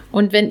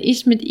 Und wenn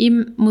ich mit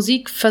ihm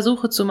Musik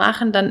versuche zu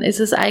machen, dann ist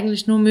es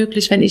eigentlich nur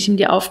möglich, wenn ich ihm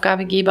die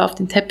Aufgabe gebe, auf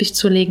den Teppich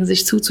zu legen,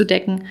 sich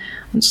zuzudecken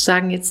und zu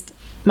sagen, jetzt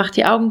mach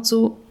die Augen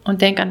zu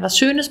und denk an was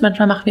Schönes.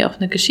 Manchmal machen wir auch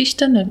eine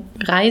Geschichte, eine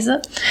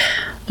Reise.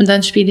 Und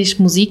dann spiele ich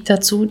Musik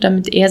dazu,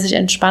 damit er sich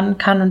entspannen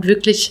kann und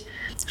wirklich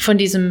von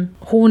diesem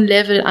hohen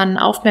Level an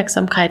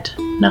Aufmerksamkeit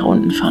nach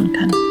unten fahren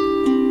kann.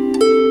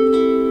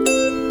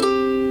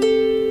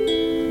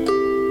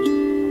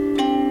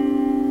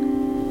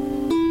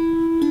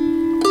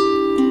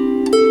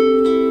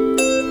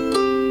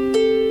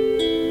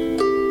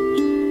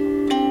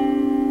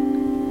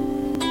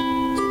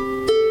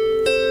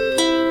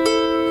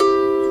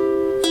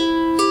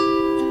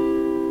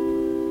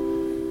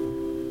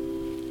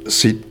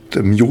 Seit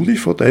dem Juli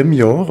von diesem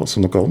Jahr, also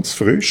noch ganz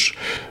frisch,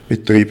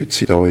 betreiben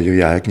Sie da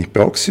Ihre eigene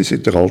Praxis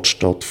in der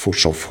Altstadt von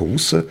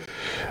Schaffhausen.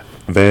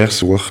 Wer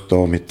sucht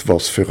da mit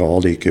was für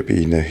Anliegen bei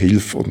Ihnen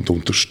Hilfe und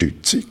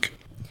Unterstützung?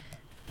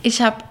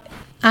 Ich habe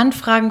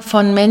Anfragen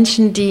von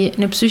Menschen, die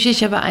eine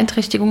psychische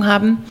Beeinträchtigung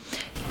haben,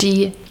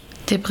 die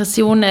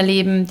Depressionen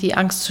erleben, die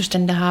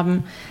Angstzustände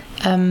haben.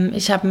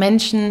 Ich habe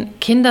Menschen,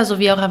 Kinder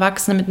sowie auch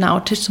Erwachsene mit einer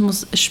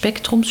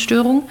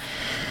Autismus-Spektrumsstörung,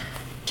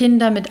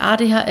 Kinder mit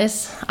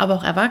ADHS, aber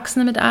auch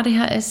Erwachsene mit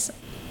ADHS,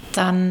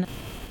 dann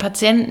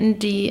Patienten,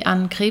 die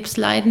an Krebs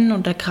leiden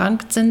und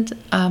erkrankt sind,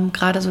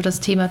 gerade so das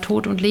Thema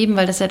Tod und Leben,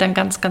 weil das ja dann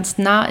ganz, ganz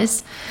nah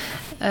ist,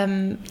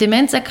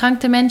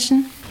 demenzerkrankte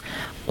Menschen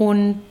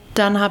und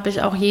dann habe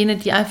ich auch jene,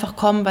 die einfach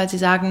kommen, weil sie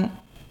sagen,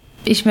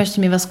 ich möchte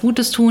mir was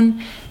Gutes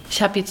tun,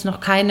 ich habe jetzt noch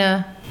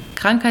keine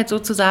Krankheit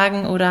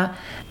sozusagen oder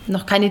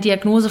noch keine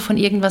Diagnose von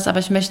irgendwas, aber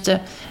ich möchte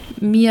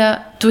mir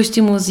durch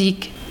die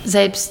Musik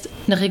selbst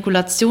eine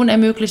Regulation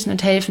ermöglichen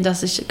und helfen,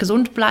 dass ich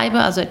gesund bleibe,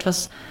 also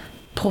etwas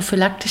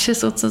Prophylaktisches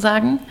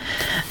sozusagen.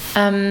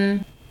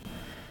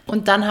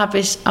 Und dann habe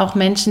ich auch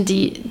Menschen,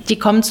 die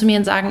kommen zu mir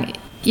und sagen,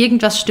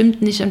 irgendwas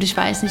stimmt nicht und ich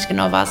weiß nicht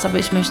genau was, aber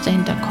ich möchte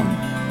dahinter kommen.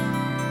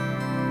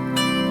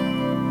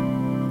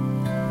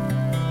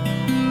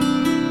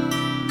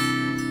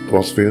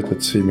 Was würden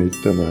Sie mit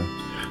einem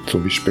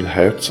zum Beispiel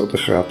Herz- oder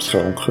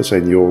krebskranken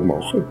Senior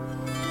machen?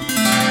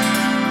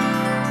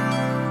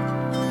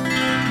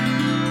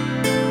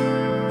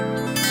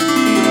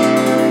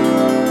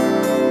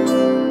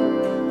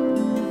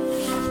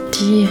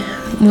 Die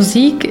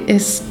Musik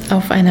ist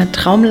auf einer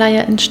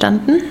Traumleier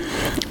entstanden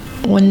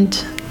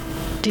und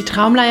die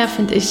Traumleier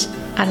finde ich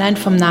allein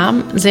vom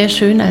Namen sehr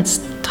schön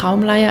als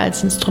Traumleier,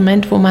 als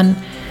Instrument, wo man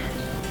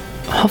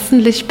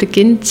hoffentlich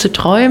beginnt zu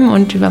träumen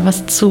und über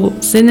was zu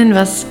sinnen,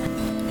 was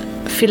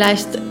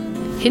vielleicht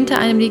hinter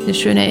einem liegt, eine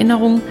schöne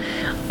Erinnerung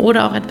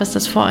oder auch etwas,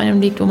 das vor einem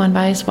liegt, wo man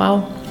weiß,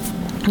 wow,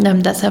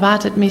 das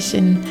erwartet mich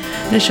in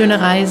eine schöne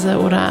Reise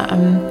oder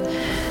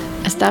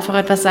es darf auch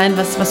etwas sein,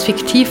 was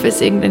fiktiv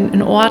ist,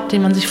 irgendein Ort,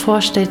 den man sich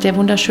vorstellt, der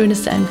wunderschön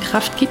ist, der einem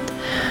Kraft gibt.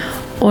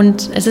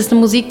 Und es ist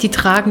eine Musik, die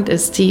tragend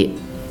ist, die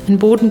einen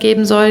Boden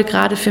geben soll,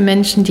 gerade für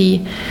Menschen,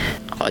 die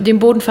den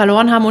Boden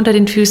verloren haben unter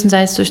den Füßen,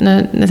 sei es durch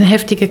eine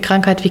heftige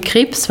Krankheit wie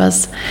Krebs,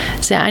 was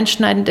sehr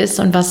einschneidend ist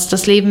und was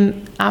das Leben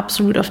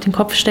absolut auf den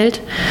Kopf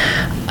stellt.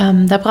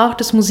 Da braucht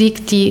es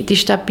Musik, die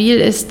stabil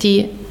ist,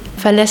 die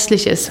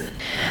verlässlich ist.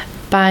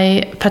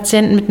 Bei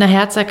Patienten mit einer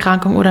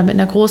Herzerkrankung oder mit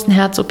einer großen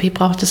Herz-OP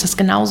braucht es das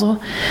genauso,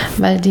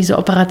 weil diese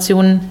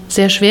Operationen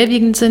sehr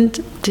schwerwiegend sind.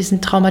 Die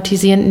sind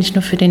traumatisierend, nicht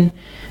nur für den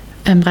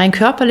rein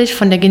körperlich,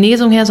 von der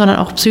Genesung her, sondern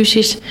auch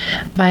psychisch,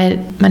 weil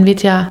man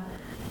wird ja,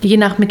 je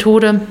nach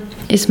Methode,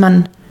 ist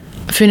man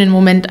für einen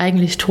Moment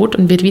eigentlich tot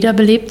und wird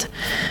wiederbelebt.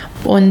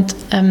 Und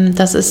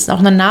das ist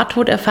auch eine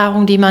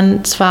Nahtoderfahrung, die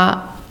man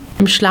zwar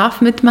im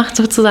Schlaf mitmacht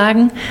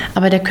sozusagen,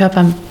 aber der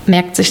Körper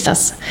merkt sich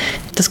das.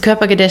 Das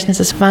Körpergedächtnis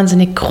ist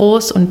wahnsinnig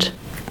groß und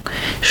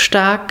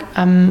stark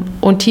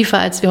und tiefer,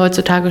 als wir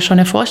heutzutage schon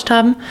erforscht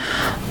haben.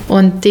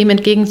 Und dem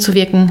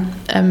entgegenzuwirken,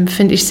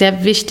 finde ich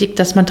sehr wichtig,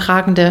 dass man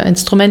tragende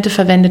Instrumente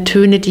verwendet,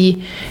 Töne,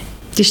 die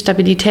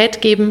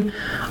Stabilität geben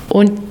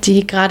und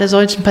die gerade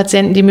solchen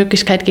Patienten die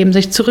Möglichkeit geben,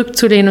 sich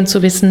zurückzulehnen und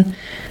zu wissen,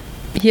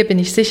 hier bin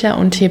ich sicher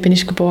und hier bin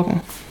ich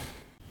geborgen.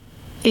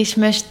 Ich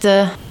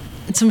möchte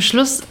zum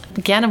Schluss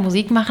gerne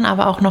Musik machen,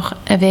 aber auch noch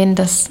erwähnen,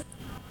 dass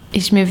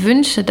ich mir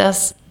wünsche,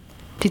 dass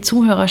die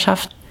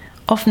Zuhörerschaft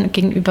offen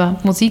gegenüber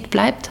Musik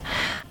bleibt,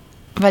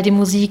 weil die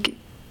Musik,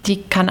 die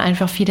kann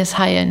einfach vieles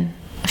heilen.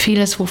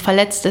 Vieles, wo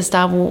verletzt ist,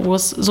 da wo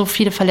es so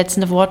viele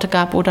verletzende Worte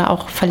gab oder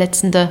auch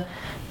verletzende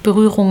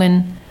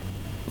Berührungen,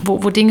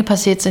 wo Dinge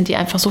passiert sind, die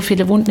einfach so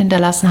viele Wunden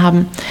hinterlassen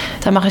haben.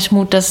 Da mache ich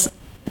Mut, dass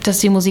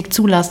die Musik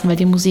zulassen, weil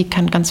die Musik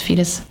kann ganz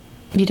vieles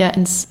wieder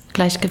ins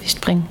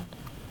Gleichgewicht bringen.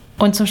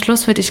 Und zum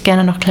Schluss würde ich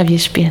gerne noch Klavier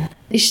spielen.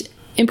 Ich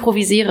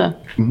improvisiere.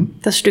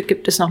 Das Stück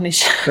gibt es noch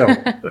nicht. Ja.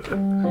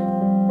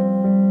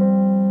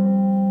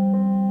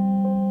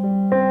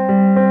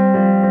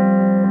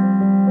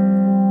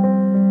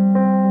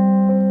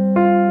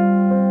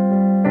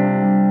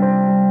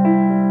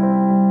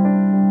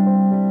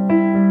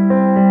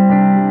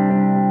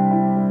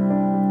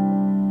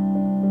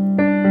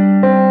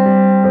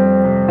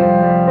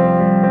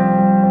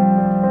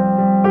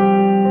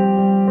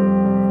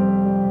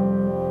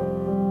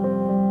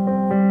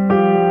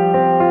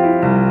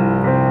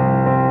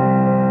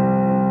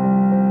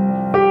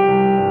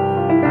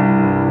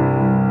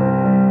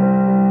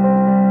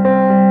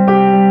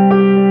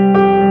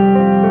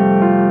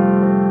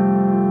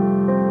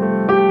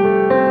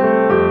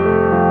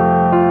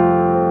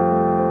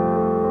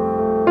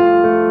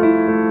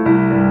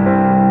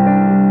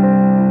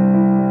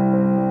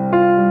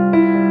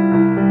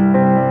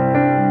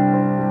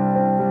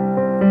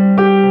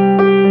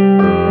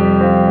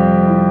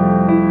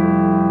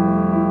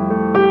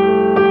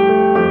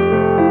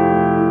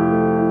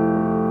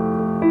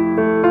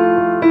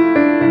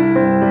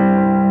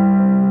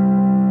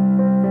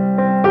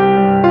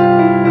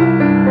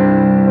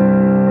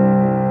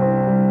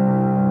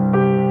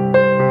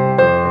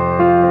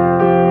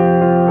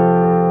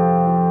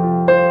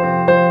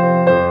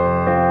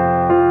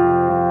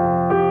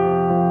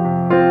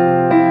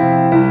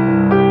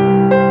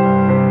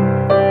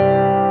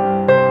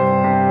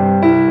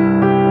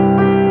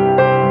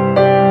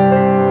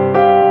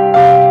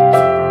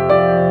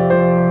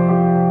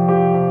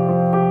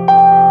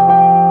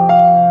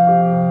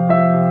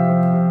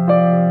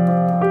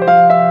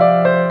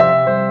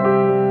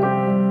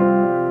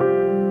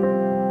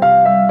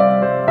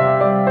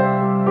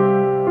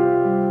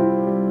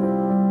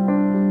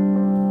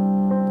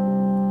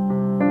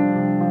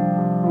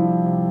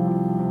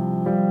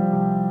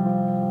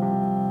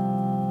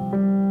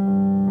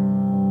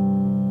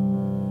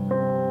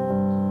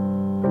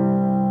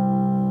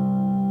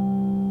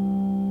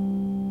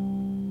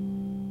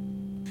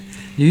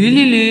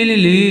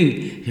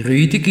 Lü,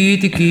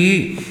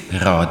 Rüdegü,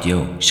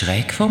 Radio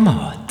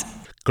Schrägformat.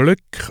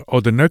 Glück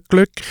oder nicht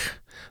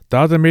Glück?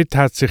 Damit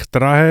hat sich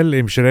Rahel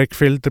im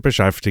Schrägfilter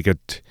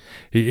beschäftigt.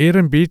 In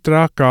ihrem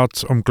Beitrag geht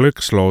es um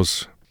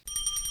Glückslos.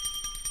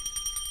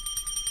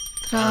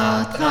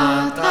 Tra,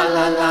 tra,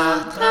 tralala,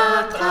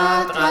 tra,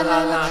 tra,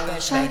 tralala,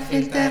 der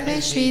Schrägfilter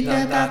ist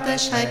wieder da, der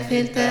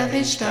Schrägfilter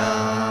ist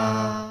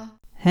da.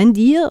 Habt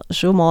ihr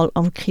schon mal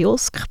am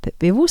Kiosk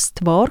bewusst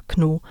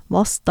wahrgenommen,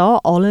 was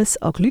da alles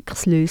an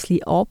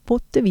Glückslösli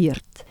angeboten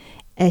wird?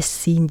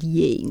 Es sind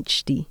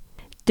jenste.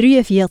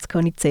 43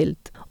 habe ich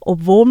gezählt,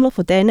 obwohl man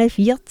von diesen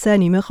 14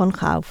 nicht mehr kaufen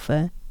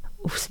kann.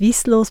 Auf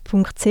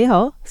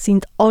swisslos.ch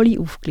sind alle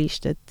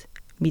aufgelistet.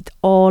 Mit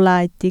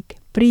Anleitung,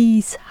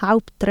 Preis,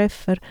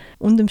 Haupttreffer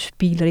und dem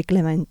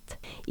Spielreglement.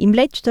 Im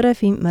Letzteren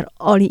findet man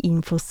alle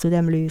Infos zu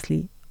dem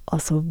Lösli.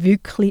 Also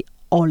wirklich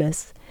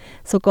alles.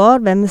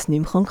 Sogar wenn man es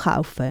nicht mehr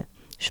kaufen kann.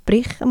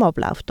 Sprich am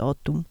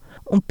Ablaufdatum.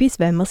 Und bis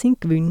wenn man seinen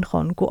Gewinn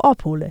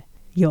abholen kann.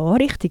 Ja,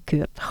 richtig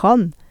gehört,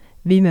 kann.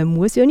 Weil man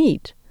muss ja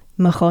nicht.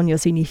 Man kann ja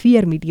seine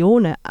 4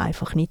 Millionen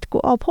einfach nicht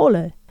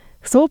abholen.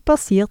 So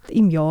passiert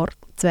im Jahr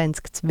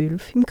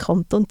 2012 im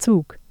Kanton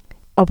Zug.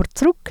 Aber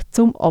zurück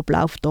zum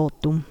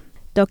Ablaufdatum.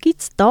 Da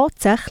gibt es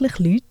tatsächlich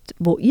Leute,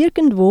 die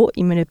irgendwo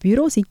in einem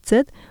Büro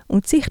sitzen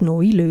und sich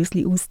neue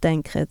Lösli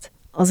ausdenken.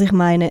 Also ich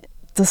meine,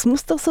 das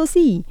muss doch so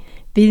sein.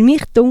 Weil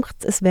mich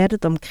dunkt, es werden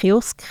am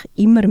Kiosk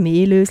immer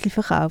mehr Lösli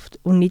verkauft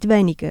und nicht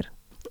weniger.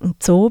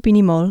 Und so bin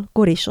ich mal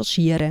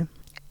recherchieren.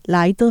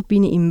 Leider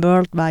bin ich im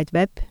World Wide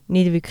Web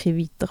nicht wirklich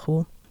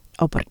weitergekommen.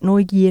 Aber die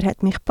Neugier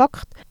hat mich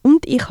gepackt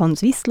und ich habe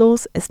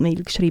Swisslos ein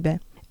Mail geschrieben,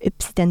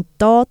 ob sie denn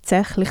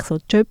tatsächlich so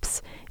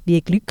Jobs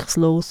wie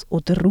glückslos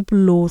oder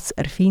rubellos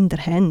Erfinder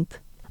haben.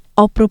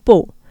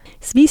 Apropos,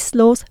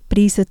 Swisslos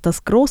preiset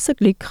das grosse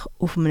Glück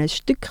auf einem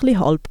Stückchen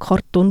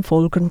Halbkarton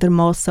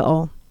folgendermaßen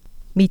an.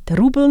 Mit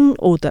Rubeln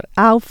oder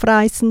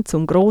Aufreißen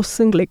zum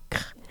grossen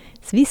Glück.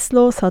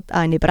 Swisslos hat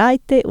eine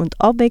breite und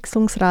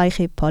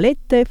abwechslungsreiche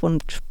Palette von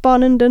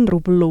spannenden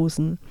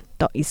Rubellosen.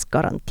 Da ist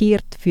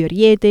garantiert für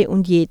jede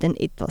und jeden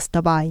etwas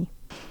dabei.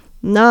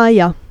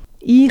 Naja,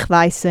 ich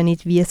weiss ja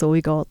nicht, wie es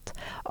euch geht.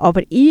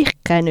 Aber ich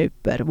kenne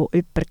jemanden, der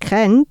jemanden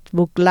kennt,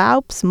 der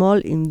glaub's mal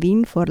im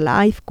Win for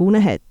Life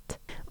gewonnen hat.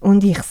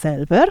 Und ich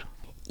selber?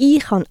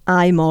 Ich habe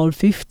einmal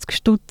 50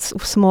 Stutz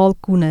aufs Mal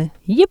gewonnen.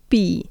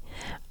 Yippie!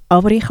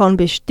 Aber ich habe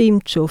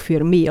bestimmt schon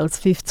für mehr als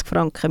 50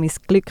 Franken mein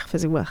Glück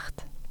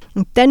versucht.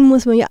 Und dann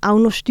muss man ja auch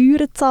noch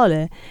Steuern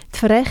zahlen, die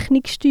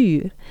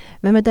Verrechnungssteuer,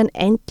 wenn man dann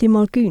endlich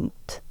mal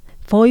gönnt.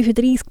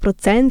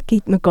 35%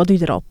 gibt man gerade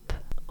wieder ab.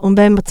 Und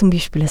wenn man zum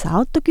Beispiel ein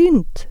Auto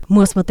gönnt,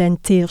 muss man dann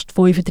zuerst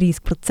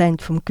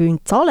 35% vom Gewinn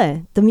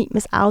zahlen, damit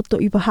man das Auto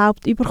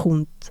überhaupt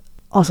überkommt.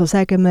 Also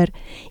sagen wir,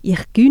 ich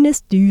gönne ein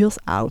teures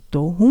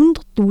Auto,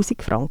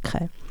 100'000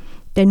 Franken.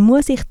 Dann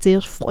muss ich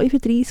zuerst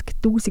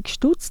 35'000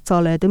 Stutz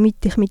zahlen, damit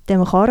ich mit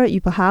dem Karren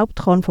überhaupt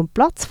vom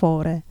Platz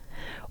fahren kann.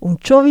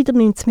 Und schon wieder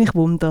nimmt es mich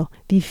Wunder,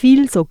 wie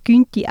viel so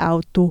günnte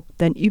Auto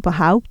denn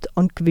überhaupt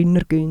an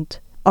Gewinner gehen.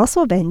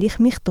 Also wende ich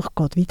mich doch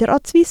gerade wieder an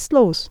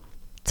Swisslos.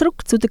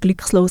 Zurück zu den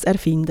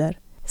Glückslos-Erfinder.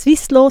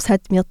 Swisslos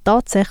hat mir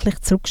tatsächlich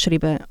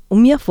zurückgeschrieben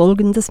und mir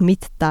Folgendes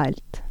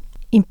mitteilt.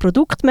 Im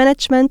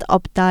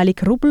Produktmanagement-Abteilung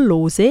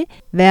Rubellose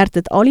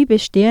werden alle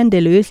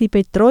bestehenden Lösli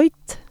betreut,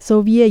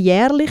 sowie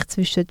jährlich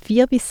zwischen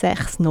 4 bis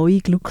 6 neue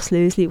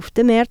Glückslösli auf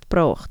den Markt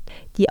gebracht.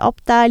 Die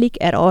Abteilung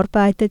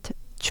erarbeitet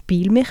die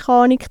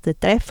Spielmechanik, den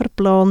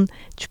Trefferplan,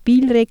 die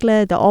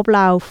Spielregeln, den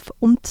Ablauf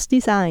und das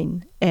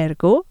Design.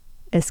 Ergo,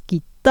 es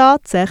gibt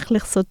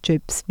tatsächlich so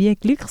Jobs wie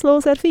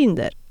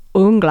Glücksloserfinder.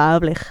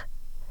 Unglaublich!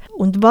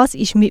 Und was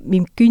ist mit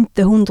meinem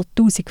günnten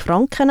 100'000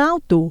 Franken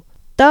Auto?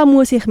 Da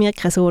muss ich mir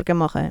keine Sorgen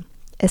machen.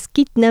 Es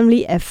gibt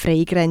nämlich eine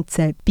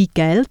Freigrenze bei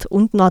Geld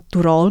und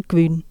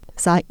Naturalgewinn,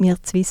 sagt mir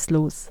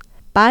Swisslos.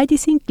 Beide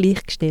sind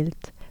gleichgestellt.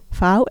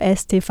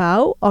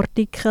 VSTV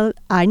Artikel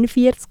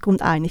 41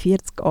 und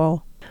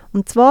 41a.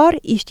 Und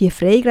zwar ist die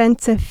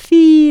Freigrenze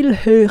viel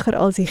höher,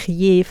 als ich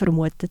je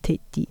vermutet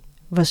hätte.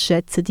 Was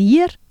schätzt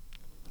ihr?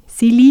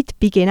 Sie liegt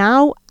bei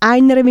genau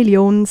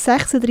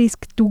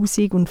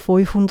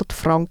 1.036.500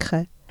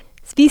 Franken.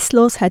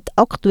 Swisslos hat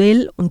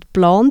aktuell und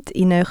plant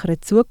in näherer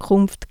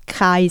Zukunft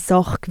keinen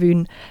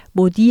Sachgewinn,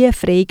 wo diese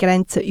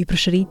Freigrenze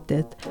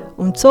überschreitet.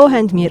 Und so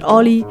haben wir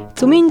alle,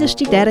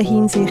 zumindest in dieser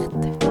Hinsicht,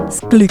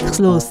 das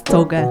Glückslos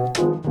gezogen.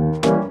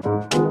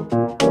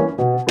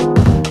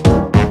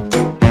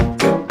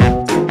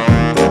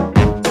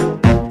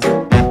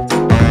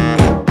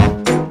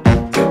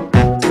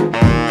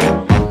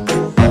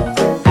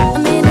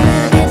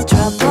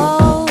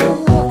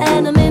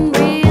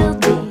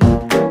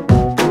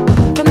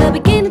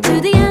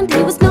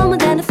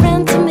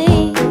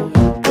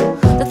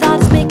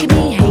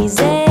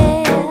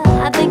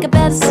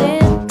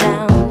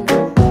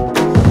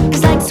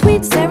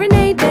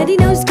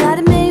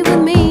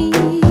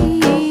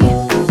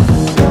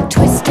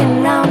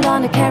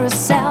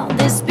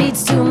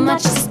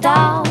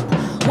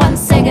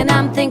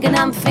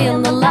 I'm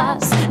feeling the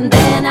loss, and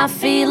then I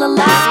feel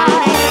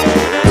alive.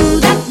 Ooh,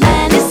 that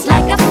man is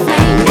like a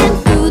flame,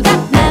 and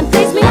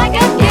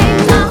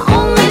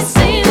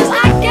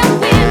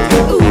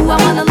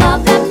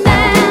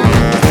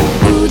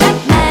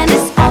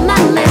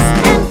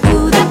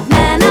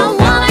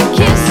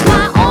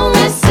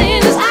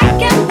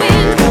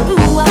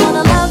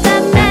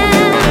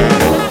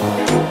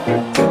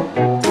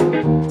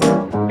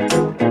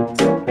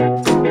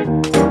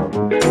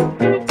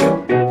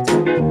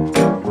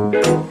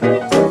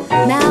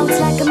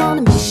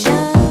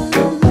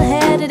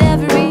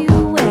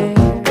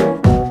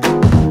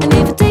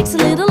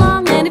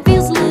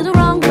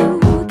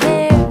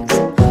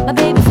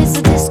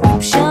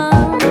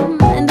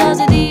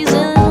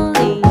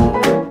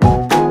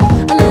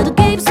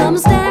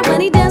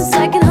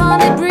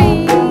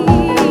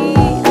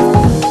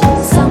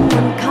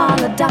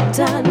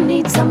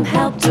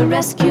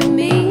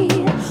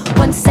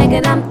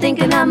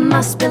thinking I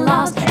must be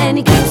lost, and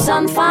he keeps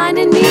on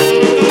finding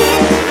me.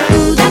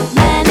 Ooh, that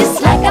man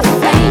is like a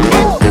flame,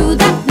 and ooh,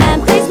 that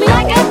man plays me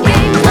like a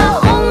game. The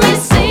only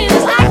sin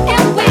is I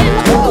can win.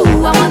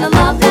 Ooh, I wanna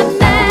love that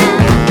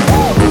man.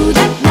 Ooh,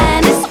 that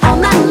man is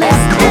on my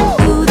list,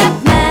 and ooh,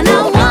 that man I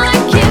wanna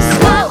kiss.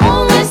 The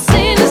only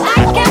sin is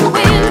I can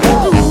win.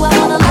 Ooh, I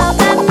wanna love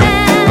that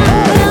man.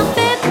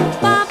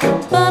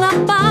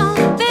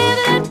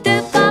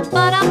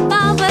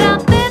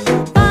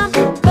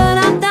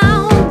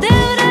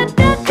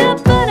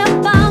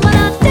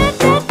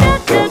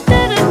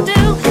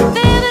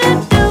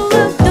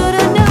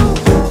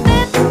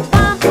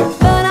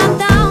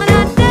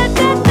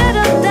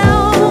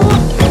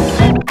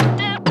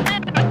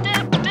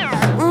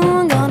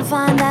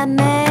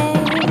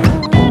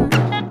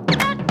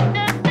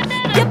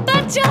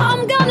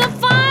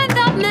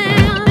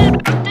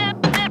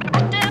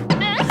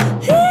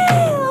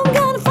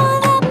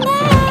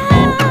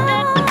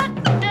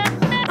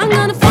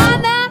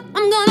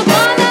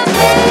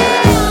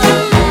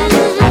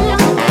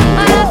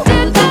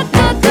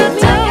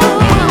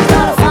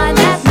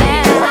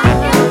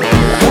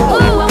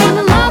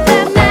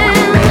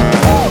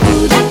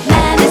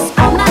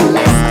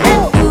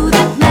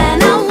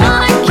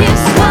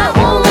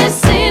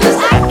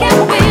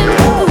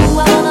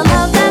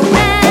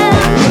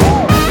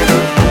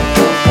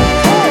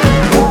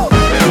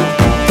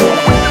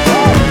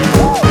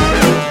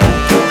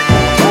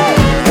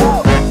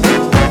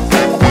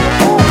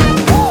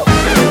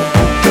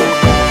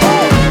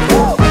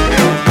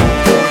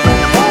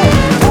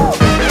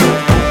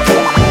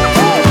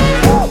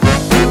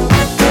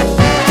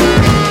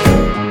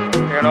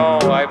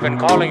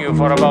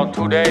 For about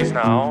 2 days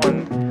now,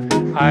 and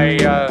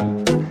I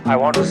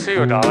want to see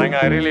you, darling.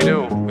 I really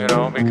do,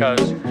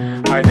 because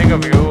I think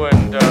of you,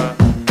 and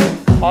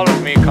all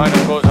of me kind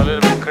of goes a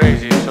little bit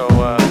crazy. So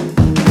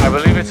I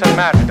believe it's a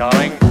match,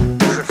 darling.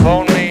 You should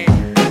phone me,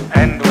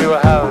 and we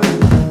will have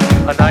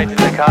a night in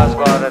the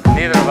Casbah that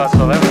neither of us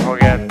will ever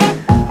forget.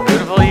 A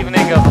beautiful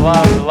evening of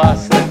love,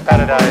 lust, and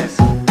paradise.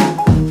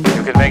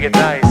 You can make it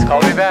nice.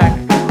 Call me back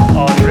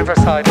on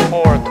Riverside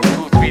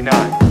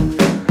 42239.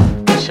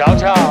 Ciao,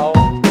 ciao.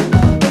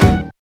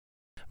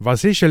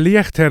 Was ist eine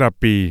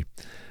Lichttherapie?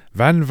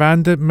 Wann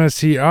wendet man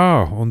sie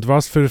an und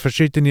was für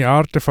verschiedene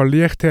Arten von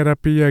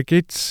Lichttherapien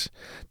gibt es?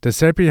 Der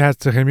Sebi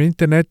hat sich im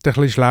Internet ein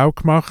bisschen schlau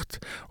gemacht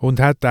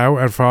und hat auch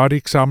Erfahrung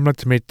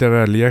gesammelt mit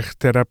einer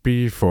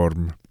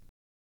Lichttherapieform.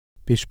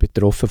 Bist du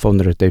betroffen von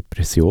einer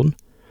Depression?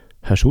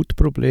 Hast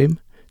Hautprobleme,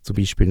 zum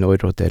Beispiel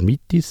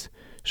Neurodermitis,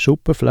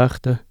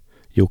 Schuppenflechten,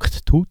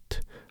 juckt die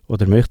Haut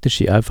oder möchtest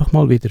du dich einfach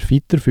mal wieder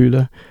fitter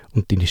fühlen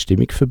und deine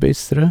Stimmung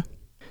verbessern?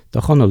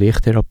 Da kann eine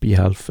Lichttherapie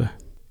helfen.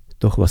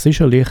 Doch was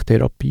ist eine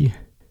Lichttherapie?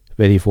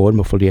 Welche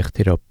Formen von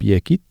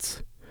Lichttherapie gibt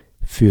es?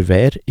 Für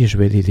wer ist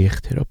welche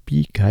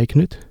Lichttherapie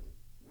geeignet?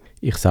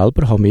 Ich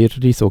selber habe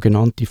mehrere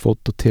sogenannte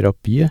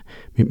Phototherapien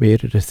mit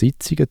mehreren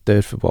Sitzungen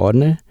dürfen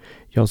wahrnehmen,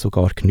 ja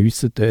sogar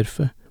geniessen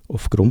dürfen,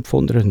 aufgrund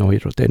von einer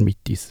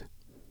Neurodermitis.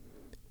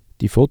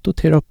 Die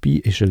Phototherapie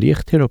ist eine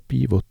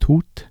Lichttherapie, wo die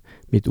Haut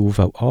mit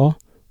UVA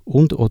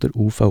und oder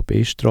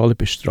UVB-Strahlen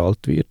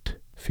bestrahlt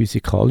wird,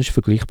 physikalisch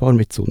vergleichbar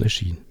mit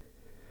Sonnenschein.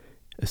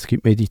 Es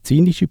gibt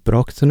medizinische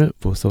Praxen,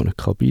 wo so eine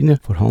Kabine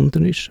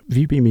vorhanden ist,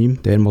 wie bei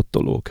meinem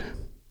Dermatologen.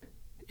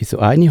 In so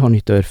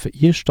eine durfte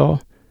ich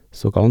einstehen,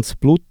 so ganz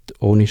blut,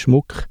 ohne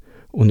Schmuck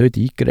und nicht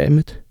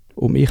eingerämt,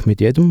 um mich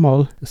mit jedem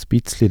Mal ein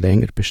bisschen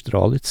länger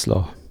bestrahlen zu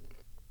lassen.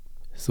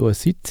 So eine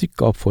Sitzung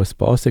geht von ein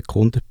paar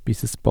Sekunden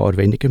bis ein paar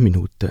wenige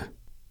Minuten.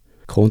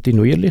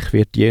 Kontinuierlich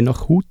wird je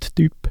nach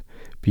Hauttyp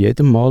bei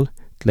jedem Mal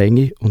die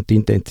Länge und die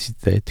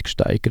Intensität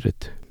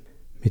gesteigert.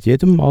 Mit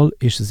jedem Mal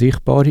ist eine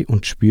sichtbare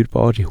und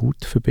spürbare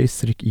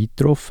Hautverbesserung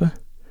eingetroffen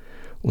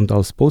und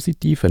als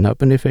positiver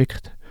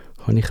Nebeneffekt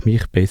habe ich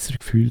mich besser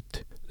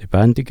gefühlt,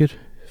 lebendiger,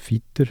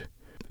 fitter.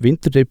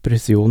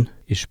 Winterdepression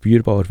ist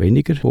spürbar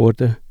weniger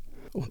geworden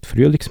und die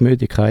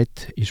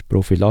Frühlingsmüdigkeit ist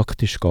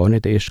prophylaktisch gar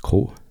nicht erst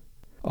gekommen.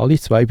 Alle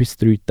 2 bis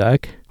 3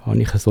 Tage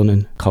hatte ich so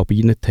einen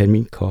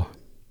Kabinentermin.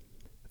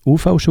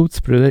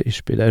 UV-Schutzbrille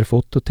ist bei der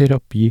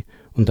Phototherapie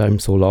und einem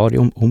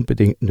Solarium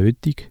unbedingt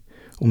nötig,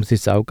 um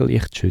sein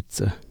Augenlicht zu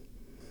schützen.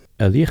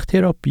 Eine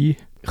Lichttherapie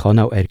kann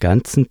auch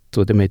ergänzend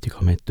zu der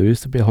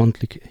medikamentösen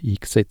Behandlung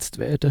eingesetzt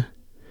werden.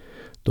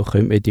 Doch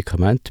können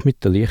Medikamente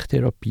mit der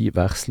Lichttherapie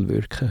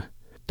wechselwirken.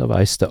 Da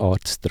weiss der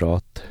Arzt den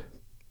Rat.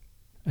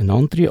 Eine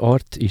andere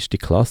Art ist die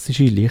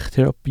klassische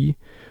Lichttherapie,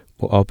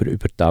 die aber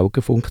über die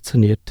Augen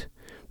funktioniert,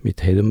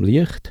 mit hellem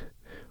Licht,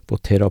 wo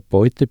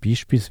Therapeuten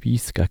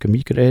beispielsweise gegen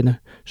Migräne,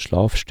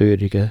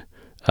 Schlafstörungen,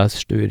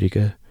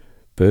 Essstörungen,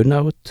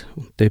 Burnout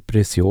und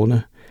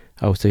Depressionen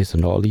auch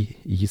saisonale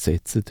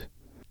einsetzen.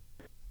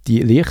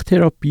 Die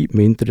Lichttherapie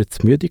mindert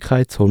das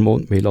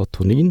Müdigkeitshormon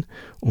Melatonin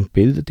und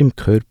bildet im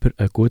Körper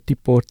eine gute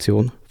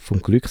Portion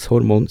vom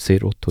Glückshormon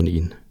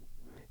Serotonin.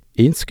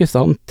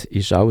 Insgesamt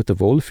ist auch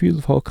der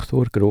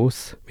Wohlfühlfaktor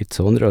gross mit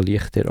so einer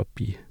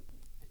Lichttherapie.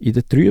 In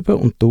der trüben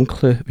und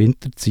dunklen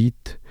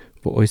Winterzeit,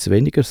 wo uns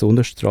weniger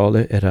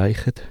Sonnenstrahlen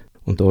erreichen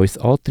und uns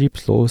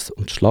antriebslos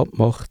und schlapp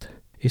macht,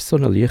 ist so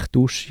eine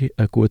Lichtdusche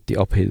eine gute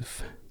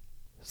Abhilfe.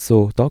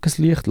 So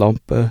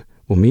Tageslichtlampen,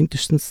 die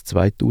mindestens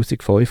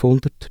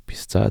 2500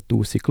 bis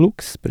 10.000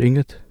 Lux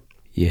bringen,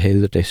 je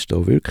heller,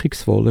 desto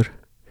wirkungsvoller,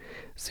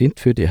 sind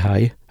für die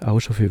Hause auch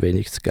schon für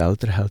weniges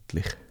Geld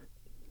erhältlich.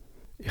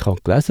 Ich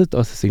habe gelesen,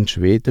 dass es in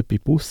Schweden bei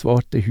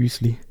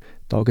Buswartehäuschen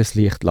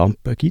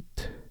Tageslichtlampen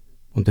gibt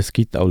und es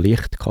gibt auch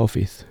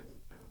Lichtcafés.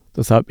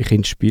 Das hat mich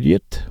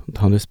inspiriert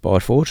und habe ein paar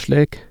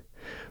Vorschläge,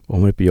 die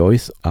man bei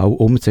uns auch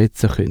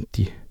umsetzen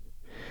könnte.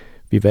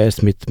 Wie wäre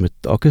es mit einem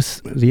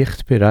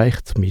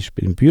Tageslichtbereich, zum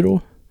Beispiel im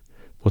Büro,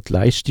 wo die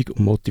Leistung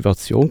und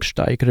Motivation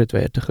gesteigert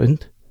werden können?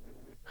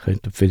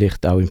 Könnten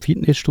vielleicht auch im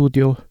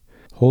Fitnessstudio,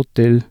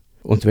 Hotel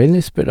und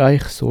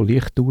Wellnessbereich so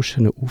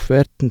Lichtduschen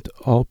aufwertend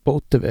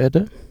angeboten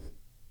werden?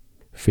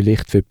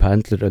 Vielleicht für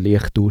Pendler eine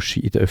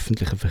Lichtdusche in den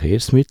öffentlichen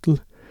Verkehrsmitteln,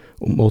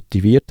 um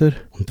motivierter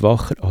und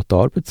wacher an die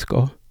Arbeit zu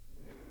gehen.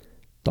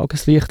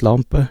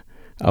 Tageslichtlampen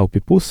auch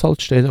bei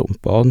Bushaltestellen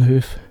und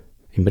Bahnhöfen,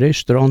 im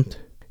Restaurant,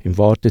 im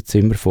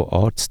Wartezimmer von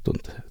Arzt-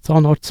 und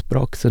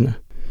Zahnarztpraxen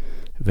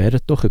wären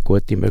doch eine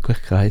gute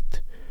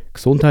Möglichkeit,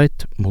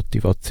 Gesundheit,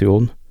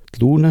 Motivation,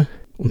 die Laune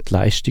und die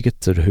Leistungen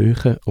zu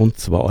erhöhen und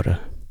zu wahren.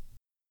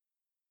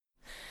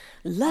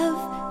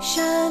 Love,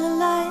 shine a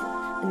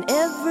light in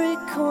every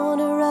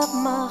corner of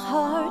my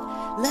heart.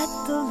 Let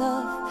the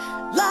love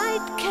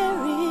light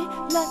carry,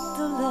 let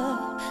the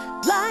love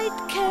light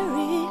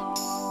carry.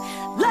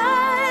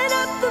 Light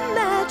up the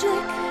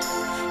magic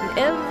in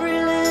every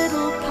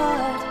little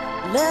part.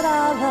 Let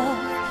our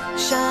love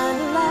shine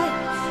a light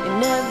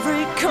in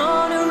every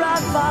corner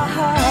of our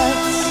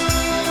hearts.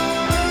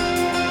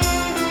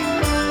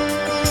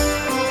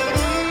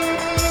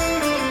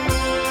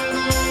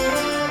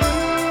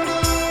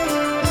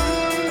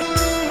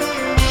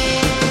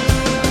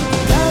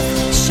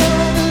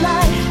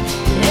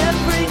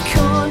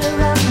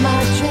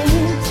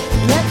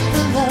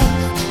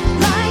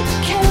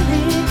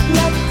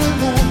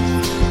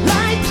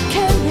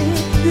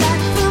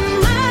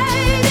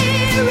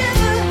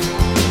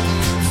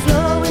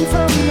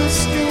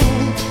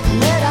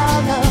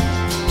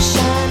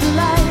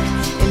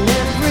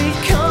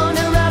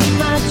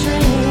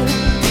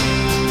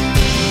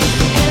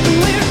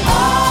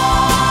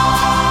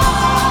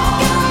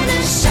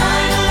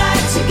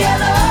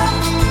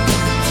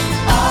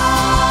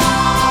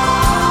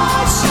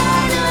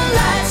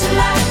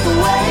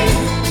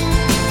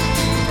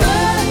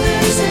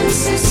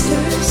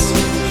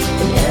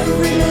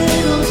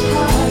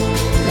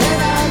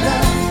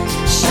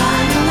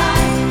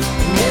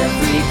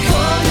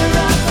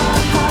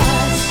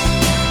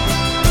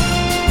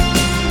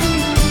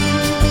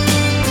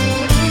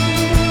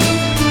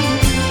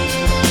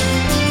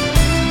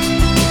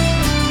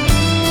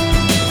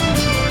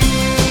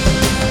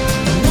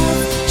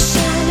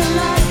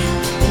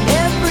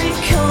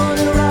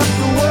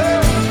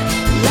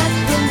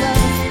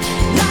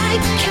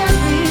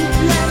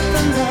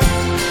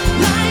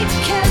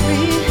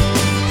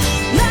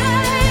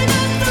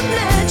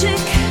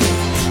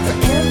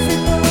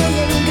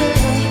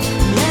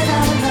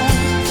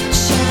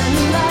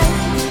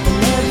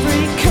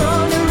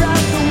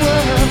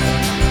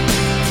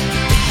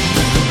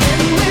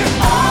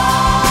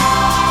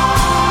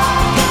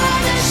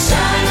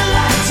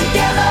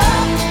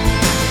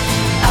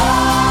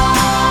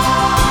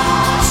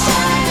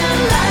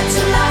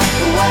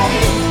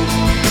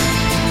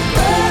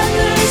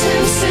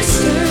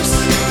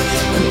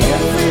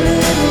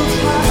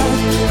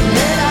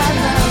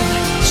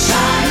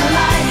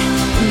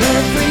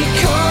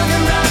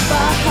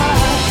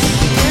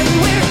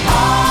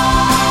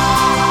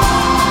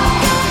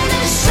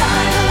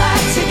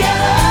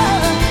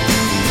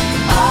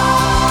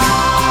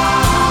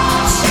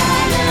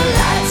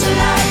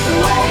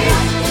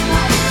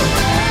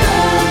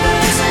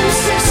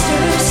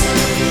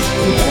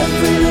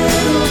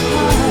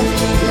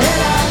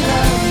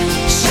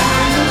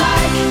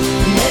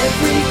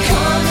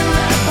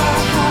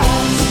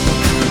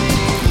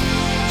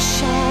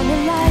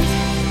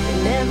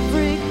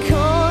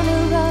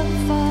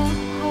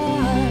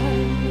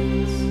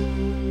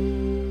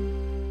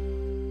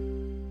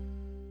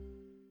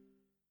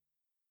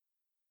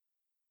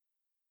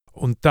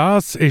 Und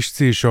das ist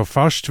sie schon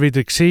fast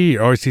wieder gewesen,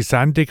 unsere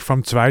Sendung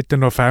vom 2.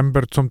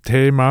 November zum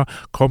Thema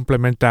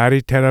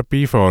komplementäre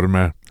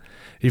Therapieformen.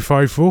 In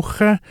 5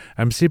 Wochen,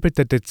 am 7.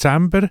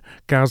 Dezember,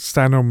 geht es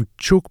dann um die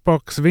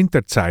Jukebox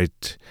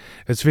Winterzeit.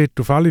 Es wird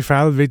auf alle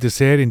Fälle wieder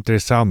sehr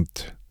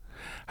interessant.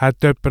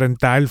 Hat jemand einen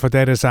Teil von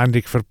dieser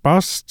Sendung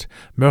verpasst,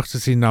 möchte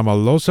sie noch mal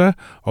hören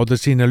oder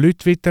seinen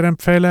Leuten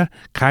weiterempfehlen?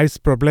 Kein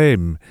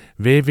Problem.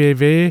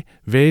 www.veso.ch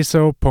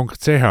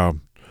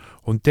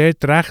und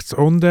dort rechts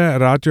unten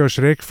Radio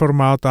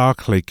Schrägformat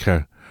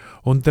anklicken.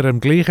 Unter dem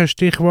gleichen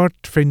Stichwort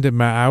findet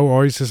man auch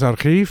unser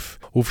Archiv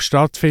auf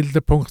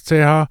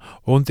stadtfilter.ch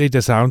und in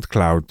der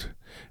Soundcloud.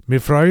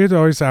 Wir freuen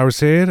uns auch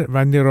sehr,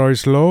 wenn ihr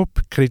uns Lob,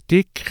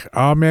 Kritik,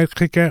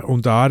 Anmerkungen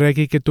und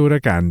Anregungen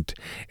durchgebt,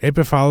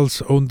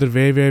 ebenfalls unter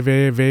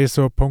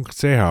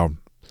www.veso.ch.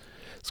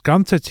 Das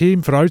ganze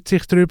Team freut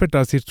sich darüber,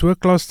 dass ihr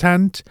zugelassen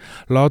habt,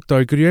 lasst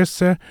euch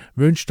grüßen,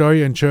 wünscht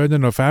euch einen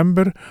schönen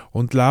November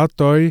und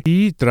lasst euch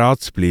ein, dran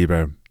zu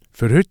bleiben.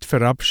 Für heute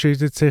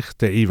verabschiedet sich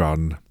der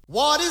Ivan.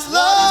 What is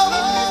love?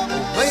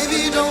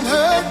 Baby, don't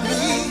hurt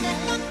me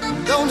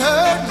no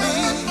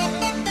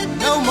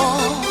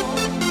more.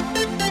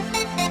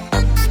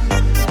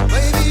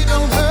 Baby,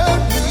 don't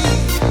hurt me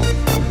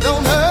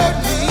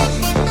no more.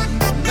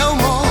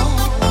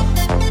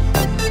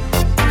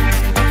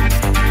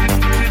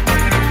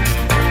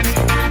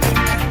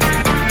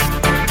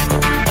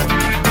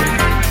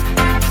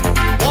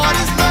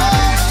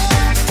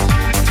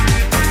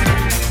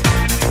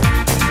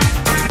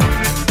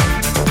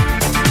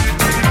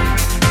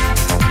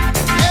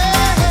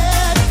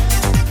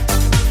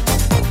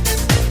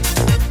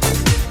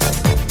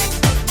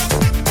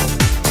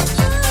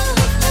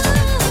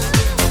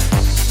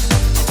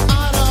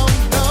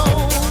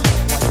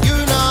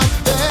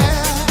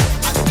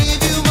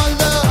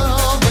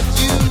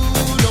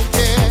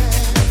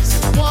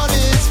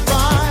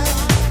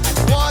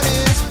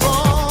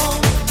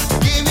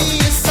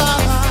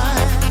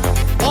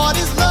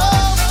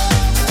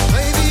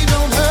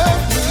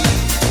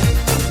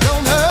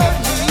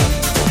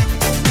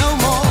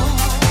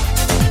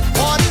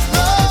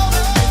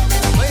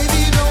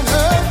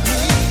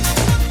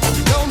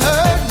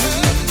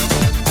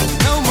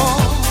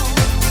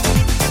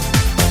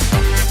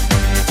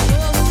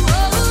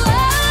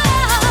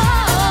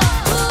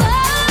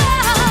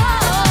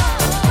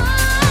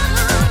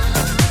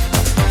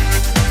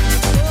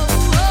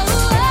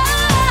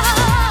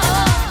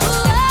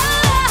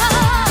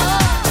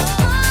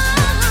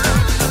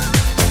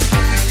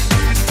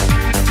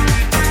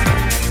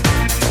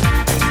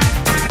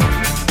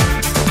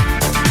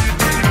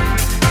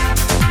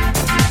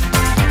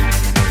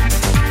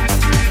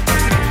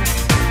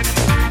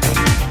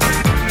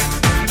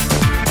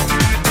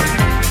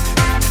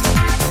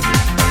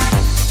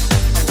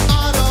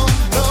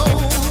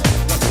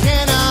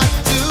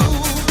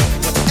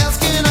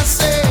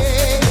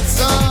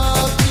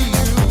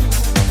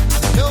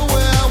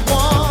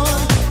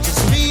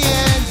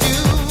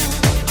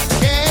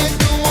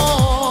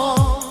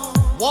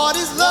 What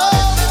is love?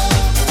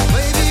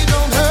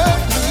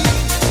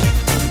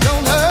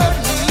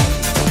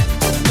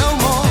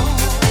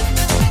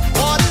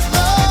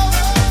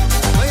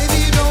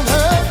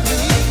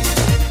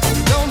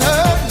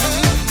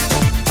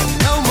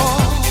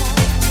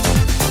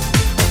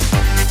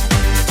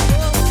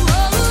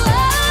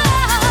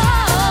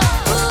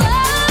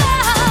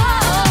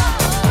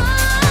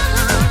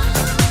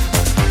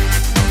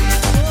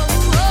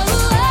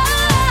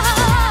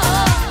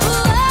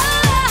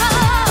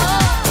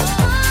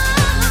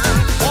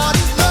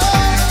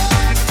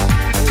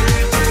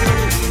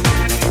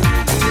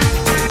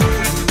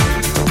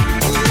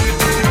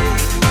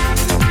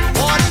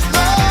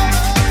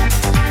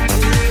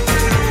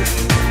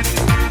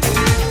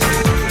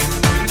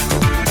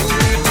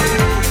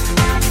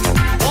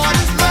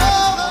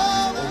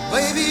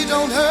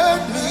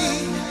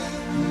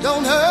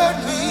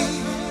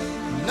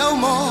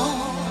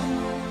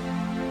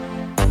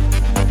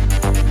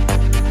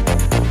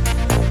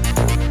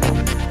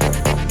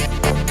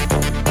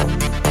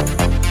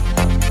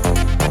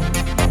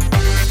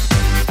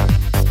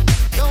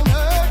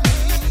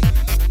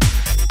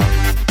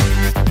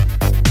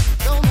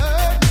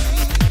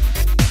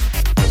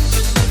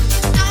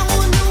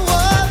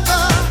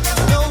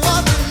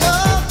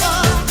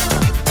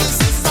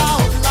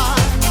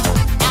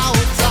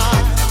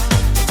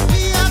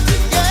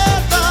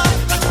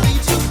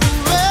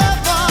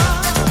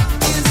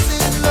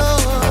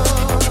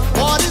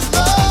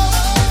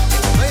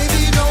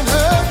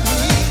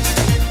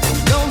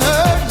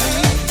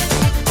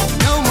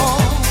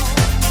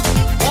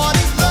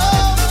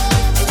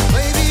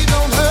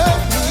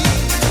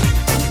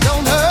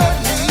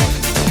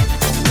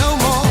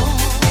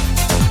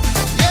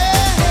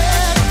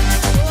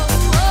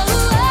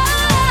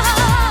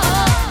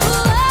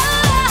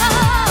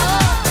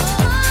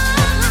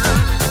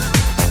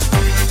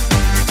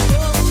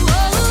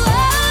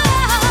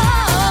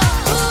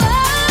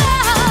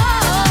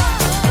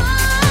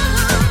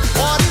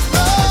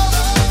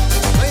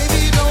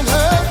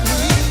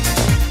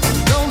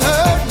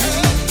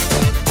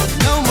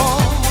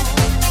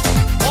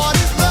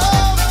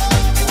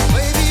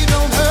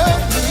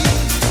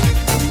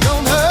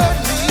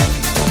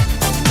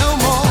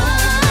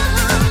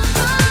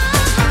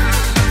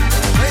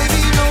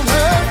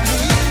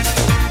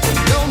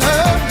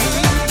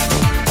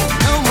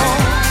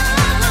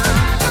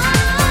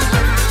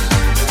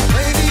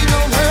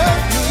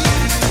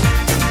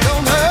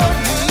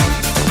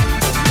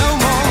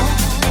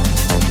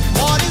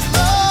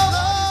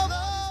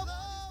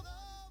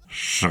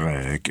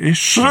 ist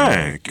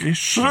schräg, ist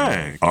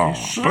schräg,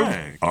 ist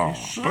schräg,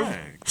 ist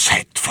schräg.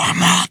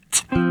 Z-Format.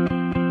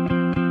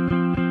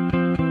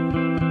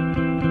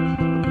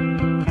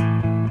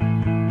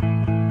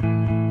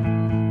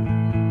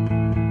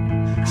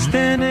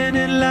 Standing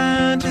in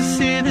line to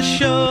see the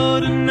show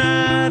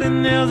tonight,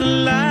 and there's a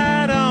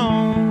light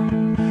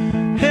on,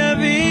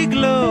 heavy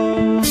glow.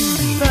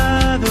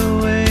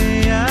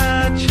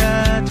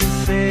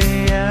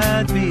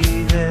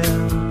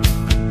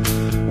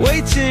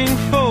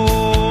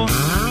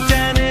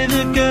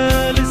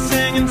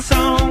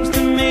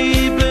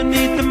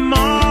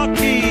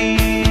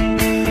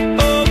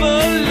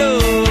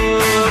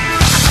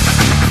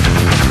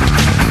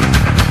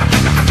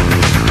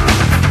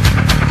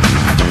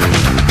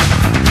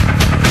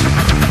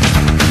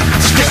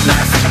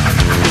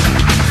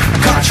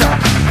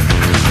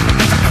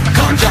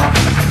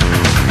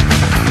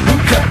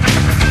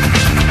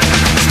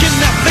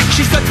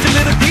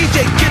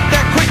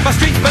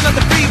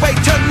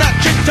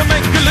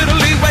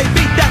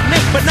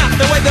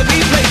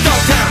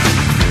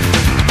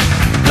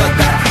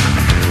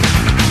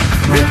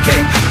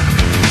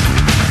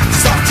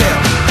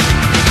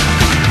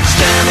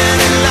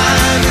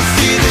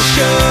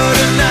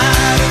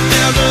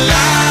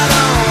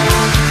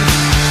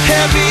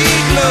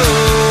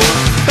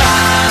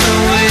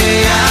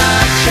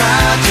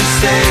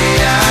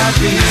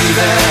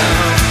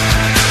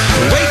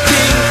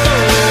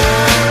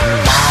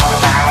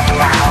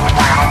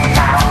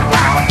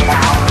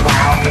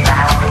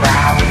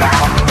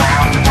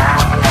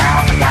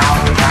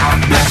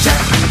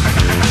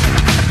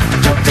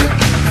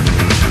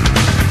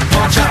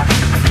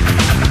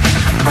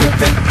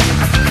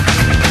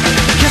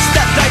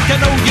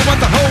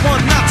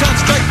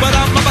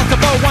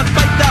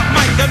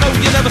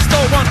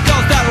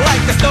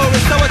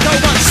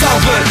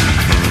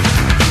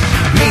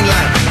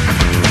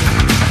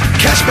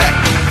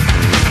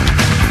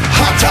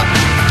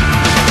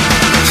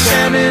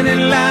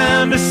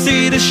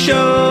 see the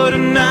show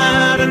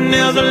tonight, and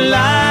there's a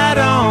light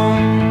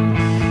on,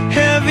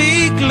 heavy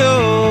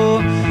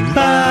glow.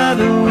 By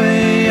the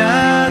way,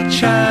 I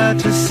tried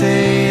to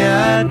say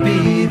I'd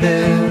be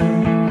there,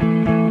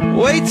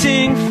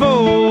 waiting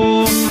for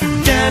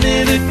Danny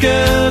the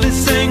girl is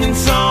singing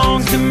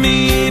songs to me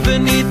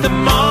beneath the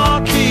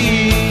marquee.